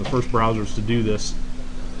actually one of the first browsers to do this.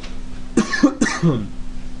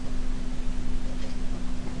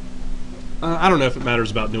 I don't know if it matters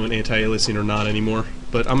about doing anti-aliasing or not anymore,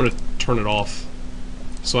 but I'm going to turn it off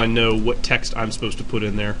so I know what text I'm supposed to put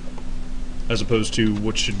in there, as opposed to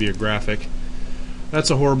what should be a graphic. That's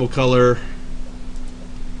a horrible color.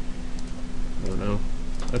 I don't know.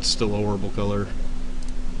 That's still a horrible color.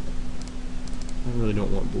 I really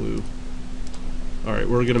don't want blue. Alright,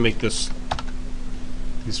 we're going to make these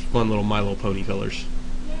fun little My Little Pony colors.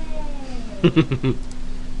 Yay!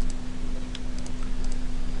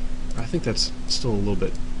 I think that's still a little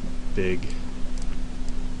bit big.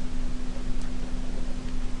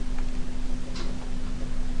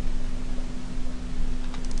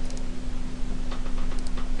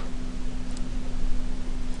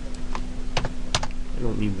 I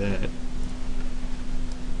don't need that.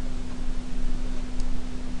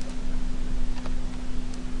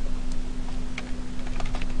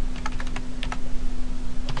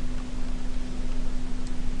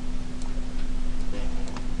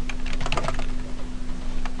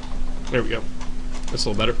 There we go. That's a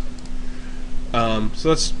little better. So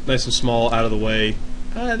that's nice and small, out of the way.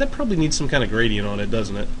 That probably needs some kind of gradient on it,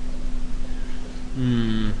 doesn't it?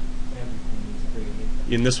 Everything needs a gradient.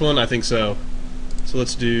 In this one, I think so. So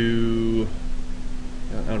let's do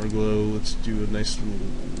outer glow. Let's do a nice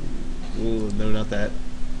little. No, not that.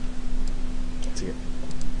 Let's see it.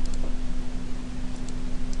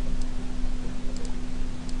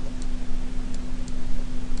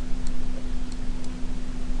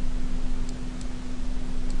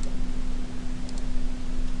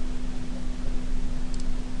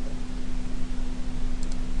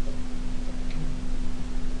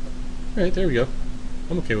 Alright, there we go.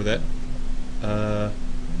 I'm okay with that. I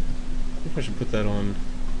think I should put that on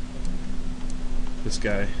this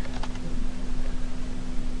guy.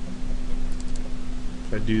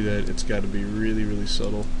 If I do that, it's got to be really, really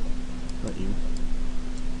subtle. Not you.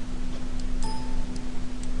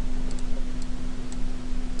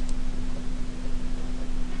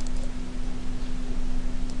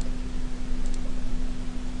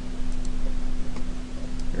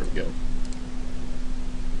 There we go.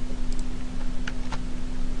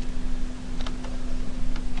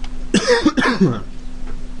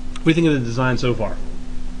 What do you think of the design so far?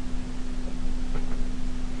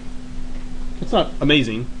 It's not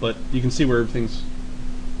amazing, but you can see where everything's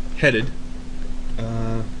headed.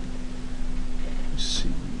 Let's see.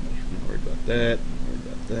 I'm not worried about that. I'm not worried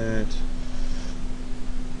about that.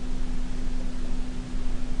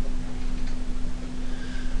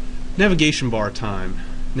 Navigation bar time.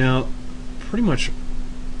 Now, pretty much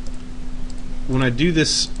when I do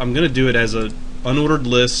this, I'm going to do it as an unordered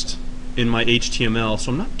list in my HTML,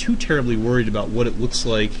 so I'm not too terribly worried about what it looks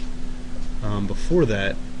like before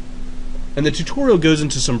that. And the tutorial goes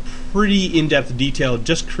into some pretty in-depth detail,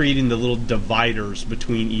 just creating the little dividers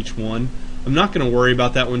between each one. I'm not going to worry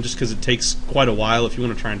about that one just because it takes quite a while. If you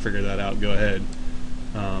want to try and figure that out, go ahead.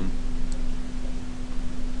 But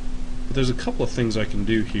there's a couple of things I can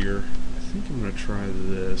do here. I think I'm going to try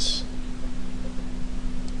this.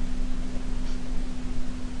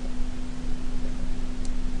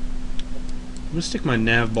 I'm going to stick my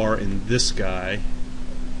nav bar in this guy,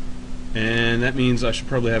 and that means I should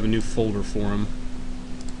probably have a new folder for him.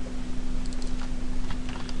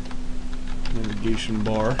 Navigation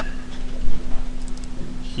bar.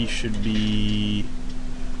 He should be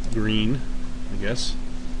green, I guess.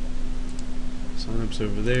 Sign-up's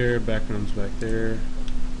over there, background's back there.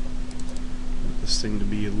 Want this thing to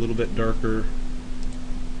be a little bit darker.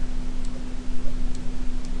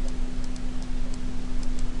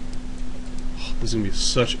 This is going to be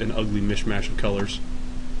such an ugly mishmash of colors.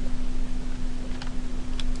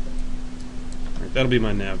 Alright, that'll be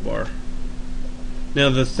my nav bar. Now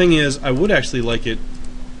the thing is, I would actually like it,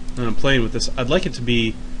 when I'm playing with this, I'd like it to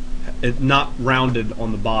be not rounded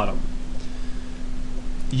on the bottom.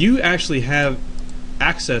 You actually have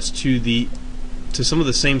access to some of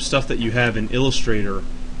the same stuff that you have in Illustrator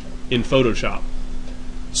in Photoshop.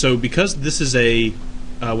 So because this is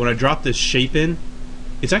when I drop this shape in,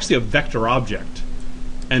 it's actually a vector object.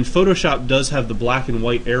 And Photoshop does have the black and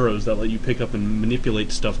white arrows that let you pick up and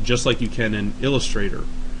manipulate stuff just like you can in Illustrator.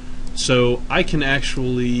 So I can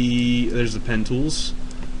actually, there's the pen tools,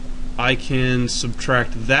 I can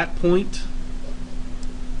subtract that point,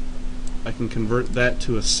 I can convert that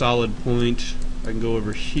to a solid point, I can go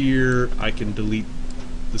over here, I can delete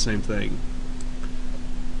the same thing.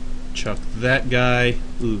 Chuck that guy.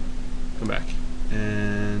 Ooh, come back.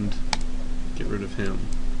 And get rid of him.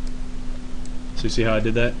 So you see how I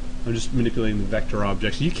did that? I'm just manipulating the vector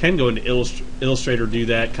objects. You can go into Illustrator, do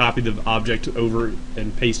that, copy the object over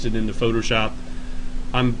and paste it into Photoshop.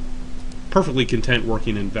 I'm perfectly content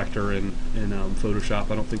working in vector in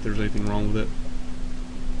Photoshop. I don't think there's anything wrong with it.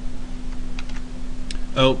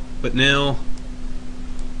 Oh, but now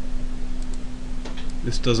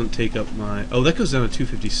this doesn't take up my... Oh, that goes down to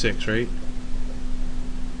 256, right?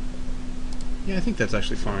 Yeah, I think that's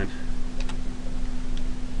actually fine.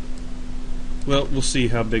 Well, we'll see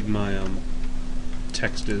how big my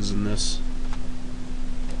text is in this.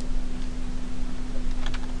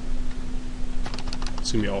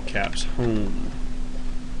 It's going to be all caps. Home.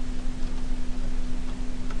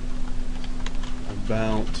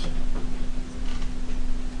 About.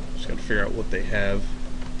 Just got to figure out what they have.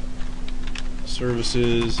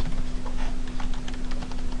 Services.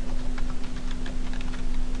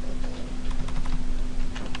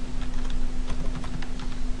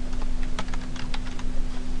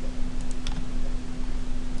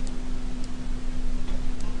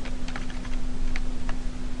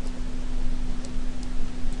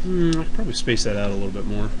 I could probably space that out a little bit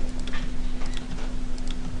more.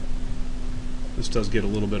 This does get a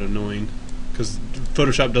little bit annoying because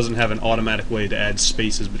Photoshop doesn't have an automatic way to add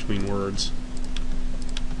spaces between words.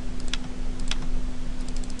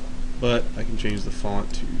 But I can change the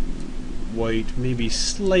font to white, maybe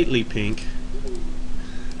slightly pink.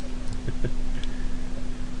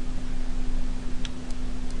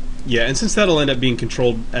 Yeah, and since that'll end up being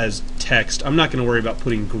controlled as text, I'm not going to worry about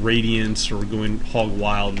putting gradients or going hog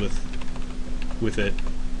wild with it.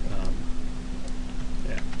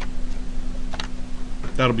 Yeah,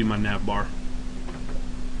 that'll be my nav bar.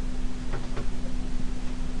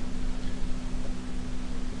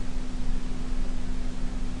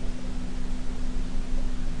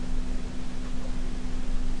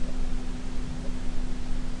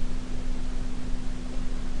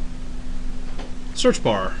 Search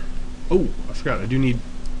bar. Oh, I forgot. I do need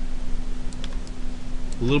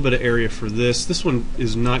a little bit of area for this. This one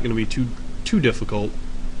is not going to be too difficult.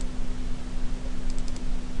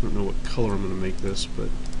 I don't know what color I'm going to make this, but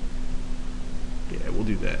yeah, we'll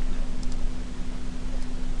do that.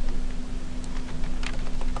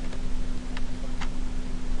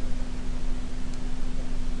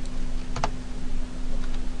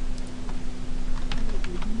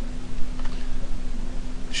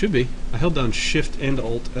 Should be. I held down Shift and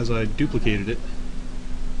Alt as I duplicated it.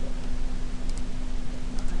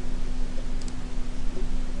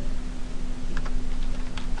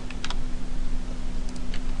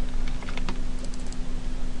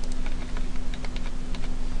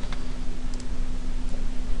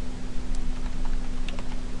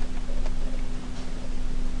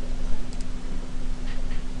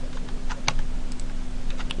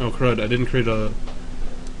 Oh crud, I didn't create a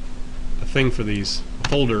thing for these.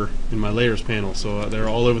 Folder in my layers panel, so they're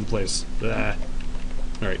all over the place.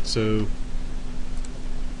 Alright, so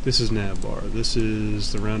this is navbar. This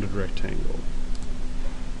is the rounded rectangle.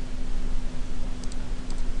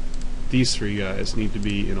 These three guys need to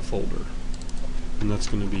be in a folder, and that's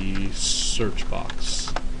going to be search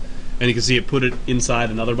box. And you can see it put it inside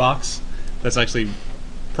another box. That's actually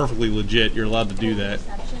perfectly legit. You're allowed to do that.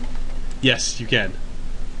 Yes, you can.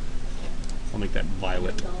 I'll make that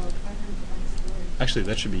violet. Actually,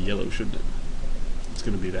 that should be yellow, shouldn't it? It's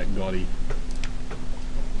going to be that gaudy.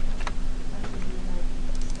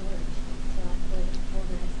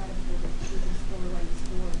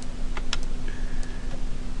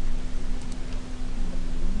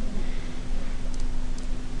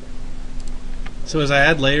 So as I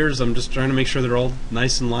add layers, I'm just trying to make sure they're all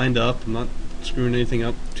nice and lined up. I'm not screwing anything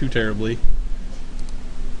up too terribly.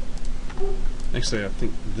 Actually, I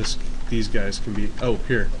think these guys can be... Oh,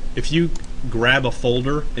 here. If you grab a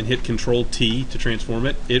folder and hit Control-T to transform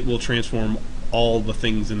it, it will transform all the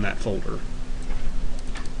things in that folder.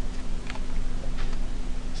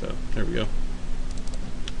 So, there we go.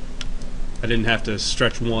 I didn't have to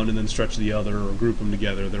stretch one and then stretch the other or group them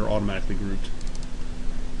together. They're automatically grouped.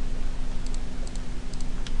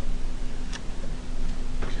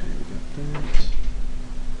 Okay, we got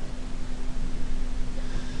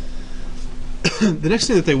that. The next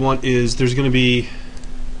thing that they want is there's going to be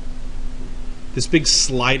this big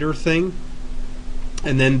slider thing,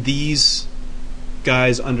 and then these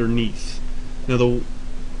guys underneath. Now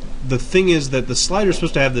the thing is that the slider is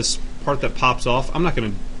supposed to have this part that pops off. I'm not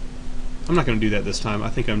gonna do that this time. I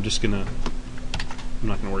think I'm not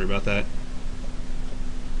gonna worry about that.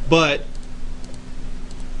 But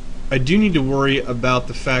I do need to worry about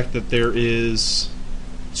the fact that there is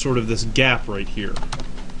sort of this gap right here.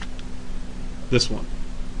 This one.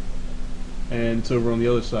 And it's over on the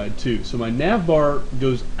other side too. So my nav bar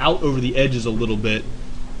goes out over the edges a little bit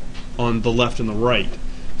on the left and the right.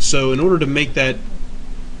 So in order to make that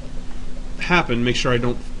happen, make sure I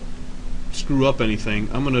don't screw up anything,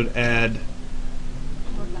 I'm going to add...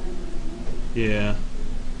 Yeah.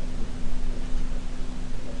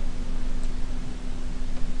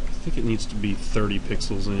 I think it needs to be 30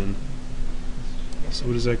 pixels in. So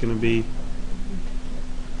what is that going to be?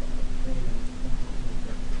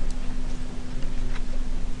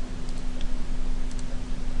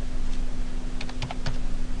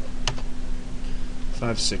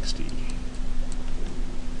 $560.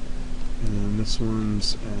 And then this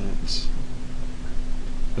one's at...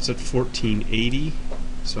 That's at 1480.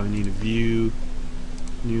 So I need a view,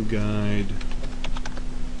 new guide,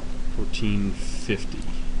 1450.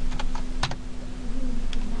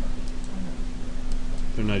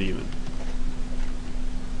 They're not even.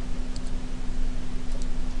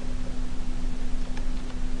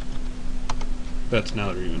 That's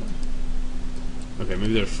now they're even. Okay,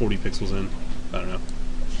 maybe they're 40 pixels in. I don't know.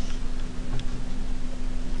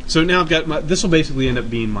 So now I've got my. This will basically end up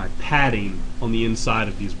being my padding on the inside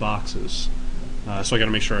of these boxes. So I got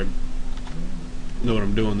to make sure I know what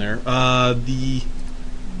I'm doing there.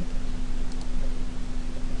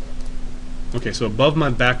 Okay, so above my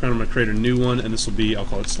background, I'm going to create a new one, and this will be, I'll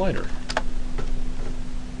call it slider.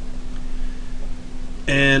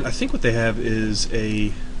 And I think what they have is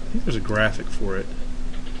I think there's a graphic for it.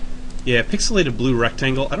 Yeah, pixelated blue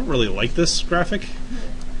rectangle. I don't really like this graphic.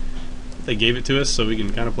 They gave it to us so we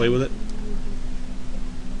can kind of play with it.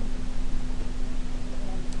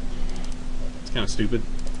 It's kind of stupid.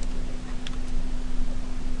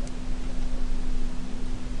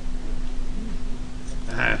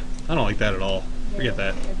 I don't like that at all. Forget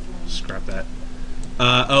that. Scrap that.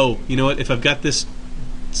 Oh, you know what? If I've got this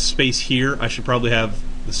space here, I should probably have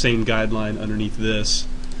the same guideline underneath this.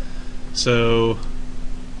 So...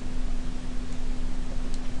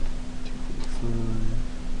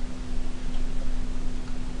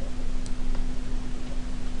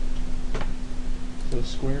 245. So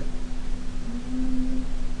square?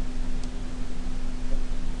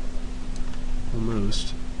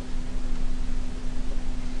 Almost.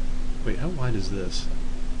 Wait, how wide is this?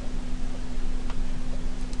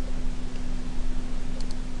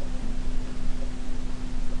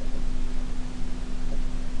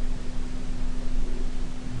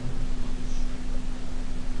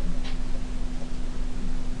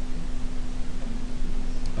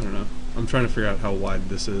 I don't know. I'm trying to figure out how wide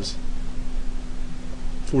this is.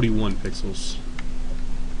 41 pixels.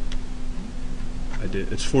 I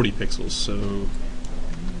did. It's 40 pixels, so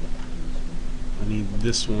I need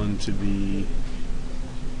this one to be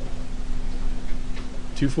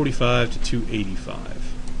 245 to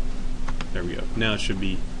 285. There we go. Now it should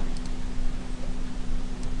be.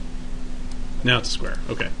 Now it's a square.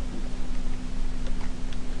 Okay.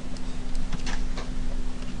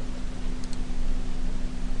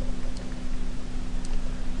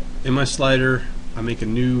 In my slider, I make a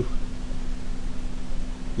new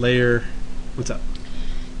layer. What's up?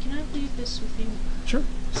 Can I leave this with you? Sure.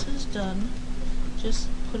 This is done. Just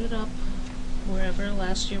put it up wherever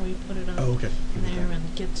last year we put it up. Oh, okay. There, and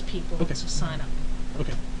it gets people Okay. to sign up.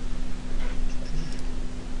 Okay.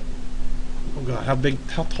 Oh god,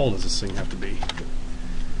 how tall does this thing have to be?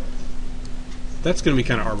 That's going to be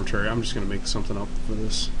kind of arbitrary. I'm just going to make something up for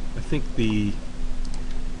this. I think the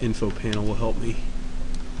info panel will help me.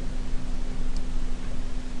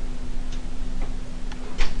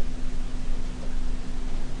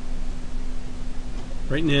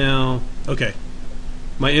 Right now, okay.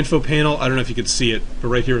 My info panel, I don't know if you could see it, but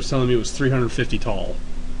right here it's telling me it was 350 tall.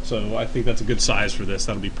 So I think that's a good size for this.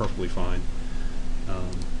 That'll be perfectly fine.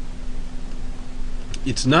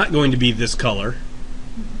 It's not going to be this color.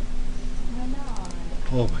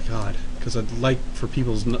 Oh my god. Because I'd like for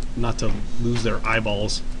people not to lose their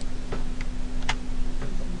eyeballs.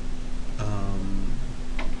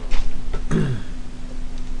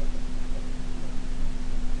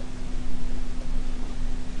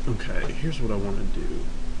 Okay, here's what I want to do.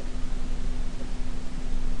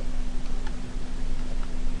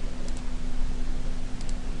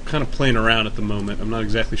 I'm kind of playing around at the moment. I'm not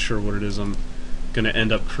exactly sure what it is I'm going to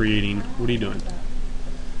end up creating. What are you doing?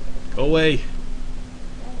 Go away.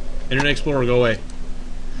 Internet Explorer, go away. I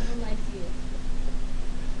don't like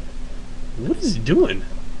you. What is he doing?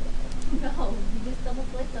 No, you just double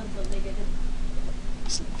clicked on something and it...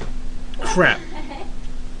 Crap.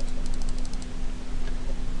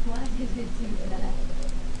 Why did it do that?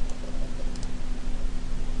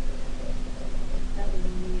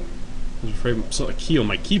 afraid a key on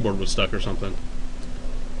my keyboard was stuck or something.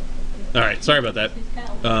 All right, sorry about that.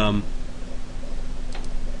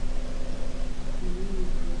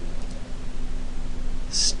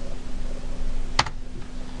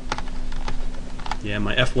 Yeah,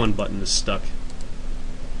 my F1 button is stuck.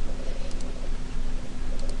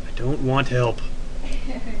 I don't want help.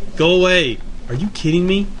 Go away! Are you kidding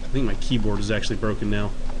me? I think my keyboard is actually broken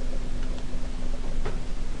now.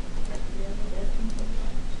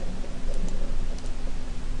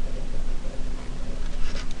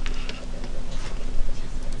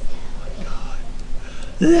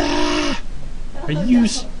 Ah! Are you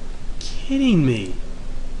kidding me?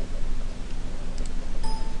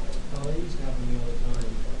 Oh, that used to happen to me all the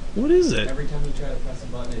time. What is it? Every time you try to press a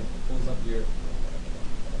button, it pulls up your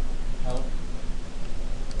help.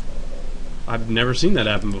 I've never seen that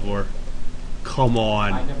happen before. Come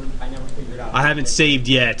on. I never figured out. I haven't saved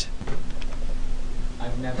yet.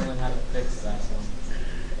 I've never learned how to fix that one.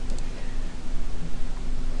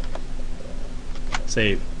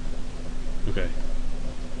 Save. Okay.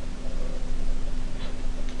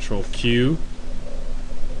 Control Q.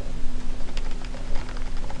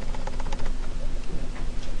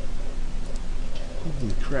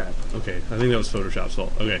 Holy crap. Okay, I think that was Photoshop's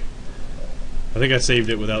fault. Okay. I think I saved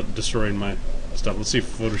it without destroying my stuff. Let's see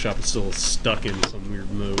if Photoshop is still stuck in some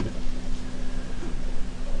weird mode.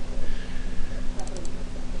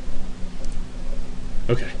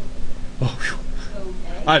 Okay. Oh, whew.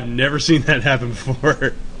 Okay. I've never seen that happen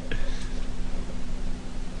before.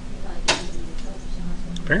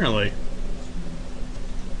 Apparently.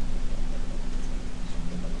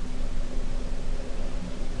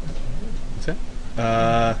 What's that?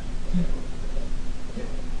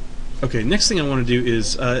 Okay, next thing I want to do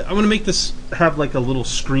is I want to make this have like a little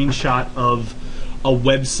screenshot of a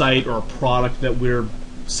website or a product that we're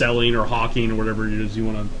selling or hawking or whatever it is you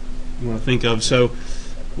want to think of. So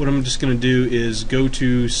what I'm just going to do is go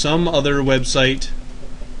to some other website.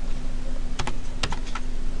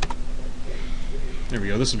 There we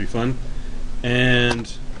go. This will be fun.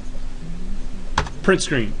 And print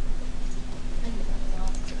screen.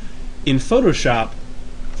 In Photoshop,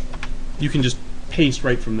 you can just paste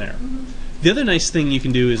right from there. The other nice thing you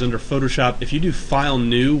can do is under Photoshop, if you do File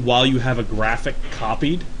New while you have a graphic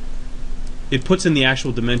copied, it puts in the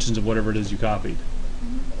actual dimensions of whatever it is you copied.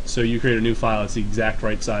 So you create a new file, it's the exact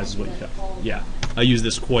right size as what you copied. Yeah, I use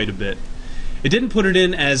this quite a bit. It didn't put it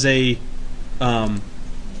in as a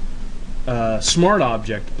smart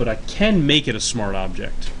object, but I can make it a smart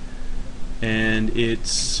object. And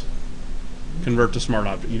it's convert to smart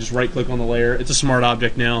object. You just right click on the layer, it's a smart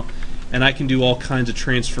object now, and I can do all kinds of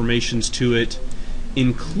transformations to it,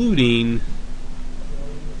 including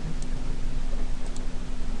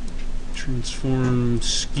transform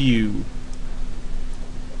skew,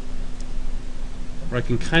 where I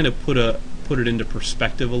can kind of put it into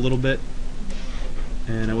perspective a little bit.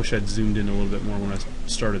 And I wish I'd zoomed in a little bit more when I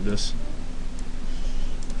started this.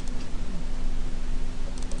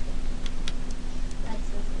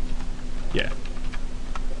 Yeah.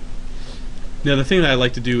 Now the thing that I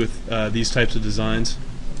like to do with these types of designs,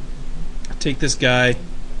 take this guy,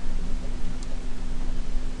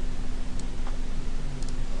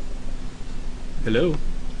 hello,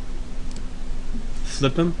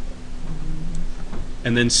 flip him,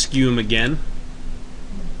 and then skew him again.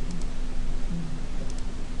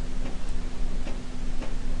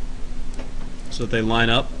 So that they line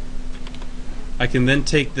up. I can then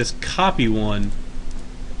take this copy one,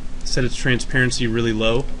 set its transparency really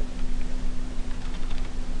low,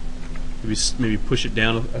 maybe push it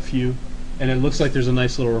down a few, and it looks like there's a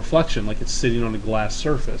nice little reflection, like it's sitting on a glass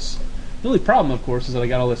surface. The only problem, of course, is that I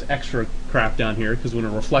got all this extra crap down here, because when a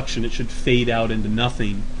reflection it should fade out into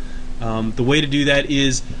nothing. The way to do that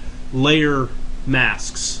is layer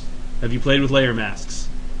masks. Have you played with layer masks?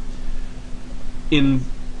 In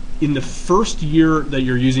the first year that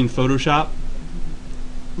you're using Photoshop,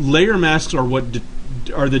 layer masks are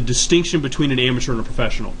are the distinction between an amateur and a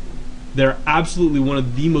professional. They're absolutely one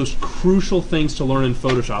of the most crucial things to learn in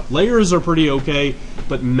Photoshop. Layers are pretty okay,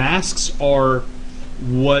 but masks are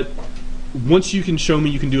what, once you can show me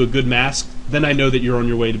you can do a good mask, then I know that you're on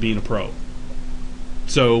your way to being a pro.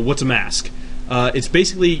 So what's a mask? It's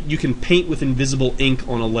basically you can paint with invisible ink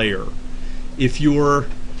on a layer. If you're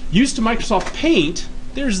used to Microsoft Paint,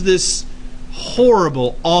 there's this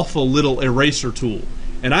horrible, awful little eraser tool,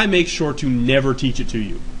 and I make sure to never teach it to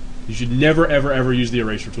you. You should never, ever, ever use the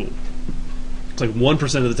eraser tool. It's like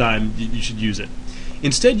 1% of the time you should use it.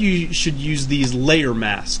 Instead, you should use these layer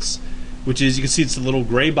masks, which is, you can see it's a little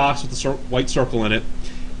gray box with a white circle in it,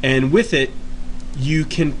 and with it, you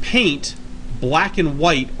can paint black and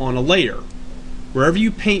white on a layer. Wherever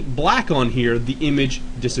you paint black on here, the image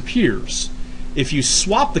disappears. If you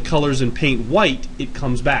swap the colors and paint white, it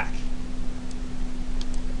comes back.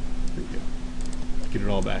 There you go. Get it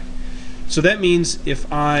all back. So that means if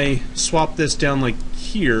I swap this down like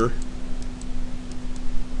here,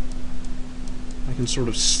 I can sort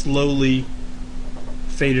of slowly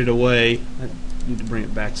fade it away. I need to bring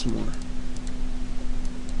it back some more.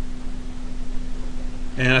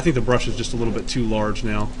 And I think the brush is just a little bit too large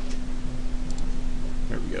now.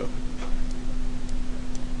 There we go.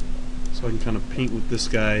 So I can kind of paint with this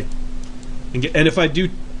guy. And if I do,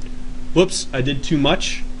 whoops, I did too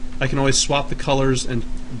much, I can always swap the colors and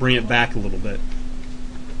bring it back a little bit.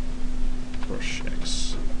 Brush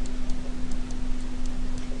X.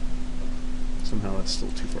 Somehow that's still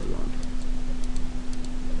too far gone.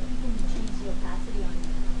 You can change the opacity on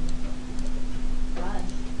your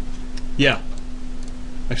brush. Yeah.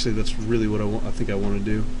 Actually, that's really what I think I want to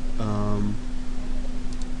do.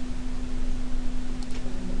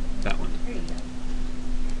 That one. There you go.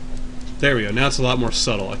 There we go. Now it's a lot more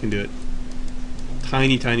subtle. I can do it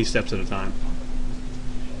tiny, tiny steps at a time.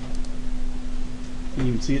 Can you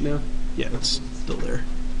even see it now? Yeah, it's still there.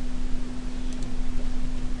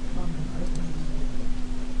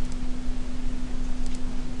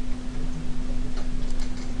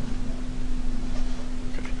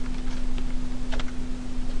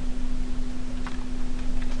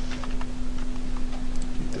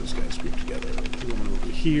 Those guys group together. Put one over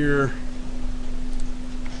here.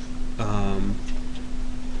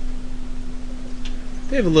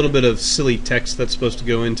 They have a little bit of silly text that's supposed to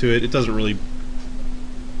go into it. It doesn't really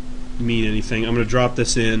mean anything. I'm going to drop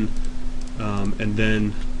this in, and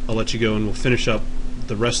then I'll let you go, and we'll finish up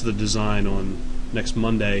the rest of the design on next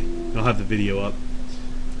Monday. And I'll have the video up.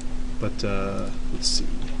 But let's see.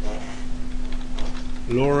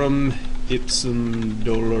 Lorem ipsum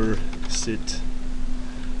dolor sit.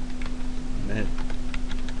 Met.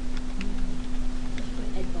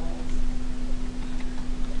 Put Ed Balls.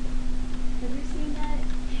 Have you seen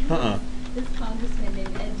that? This congressman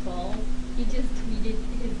named Ed Balls. He just tweeted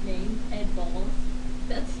his name, Ed Balls.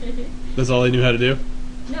 That's it. That's all they knew how to do?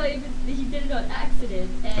 No, he did it on accident,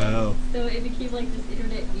 and Oh. so it became like this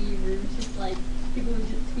internet meme where it was just like people would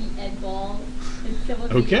just tweet Ed Balls, and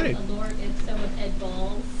someone Okay. made a lore and someone Ed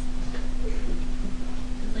Balls.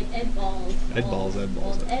 It's like Ed Balls. Ed Balls, Ed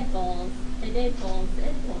Balls, Ed- Ed Balls, and Ed Balls,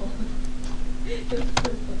 Ed Balls. It was so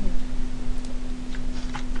funny.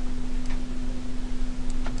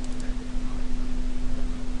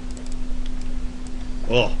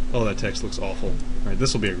 Oh, that text looks awful. All right,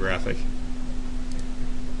 this will be a graphic.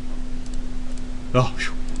 Oh,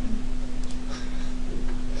 phew.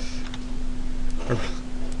 I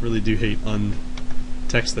really do hate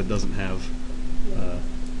text that doesn't have.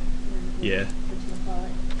 Yeah. Whatchamacallit?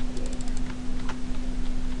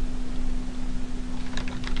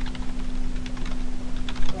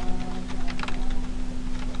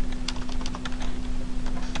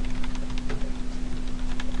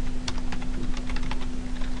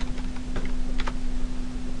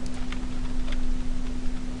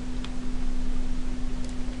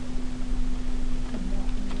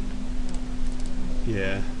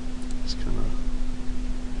 Yeah. Just kind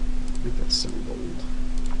of make that semi-bold.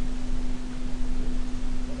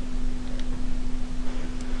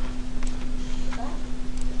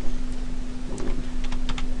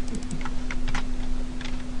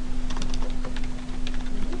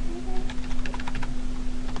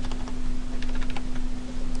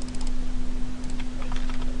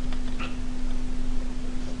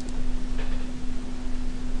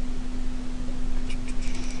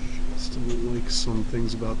 Still don't like some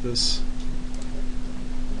things about this.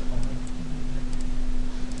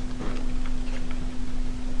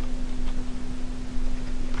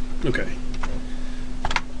 Okay.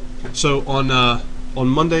 So on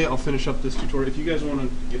Monday I'll finish up this tutorial. If you guys want to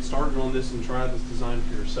get started on this and try out this design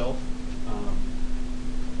for yourself,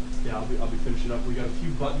 yeah, I'll be finishing up. We got a few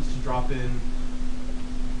buttons to drop in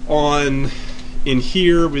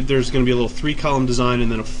here. There's going to be a little 3-column design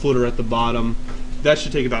and then a footer at the bottom. That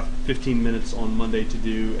should take about 15 minutes on Monday to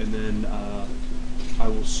do, and then I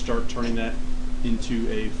will start turning that into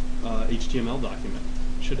a HTML document.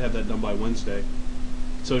 Should have that done by Wednesday.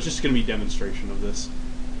 So it's just going to be a demonstration of this.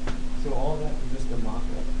 So all that is just a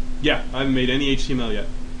mock-up? Yeah, I haven't made any HTML yet.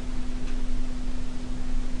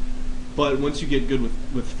 But once you get good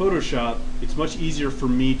with Photoshop, it's much easier for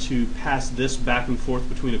me to pass this back and forth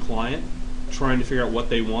between a client, trying to figure out what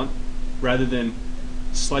they want, rather than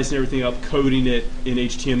slicing everything up, coding it in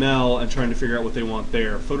HTML, and trying to figure out what they want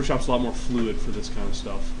there. Photoshop's a lot more fluid for this kind of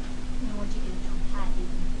stuff. You know, once you get it down pat, you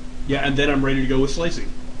can Yeah, and then I'm ready to go with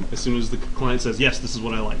slicing. As soon as the client says, yes, this is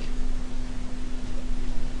what I like.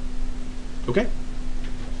 Okay.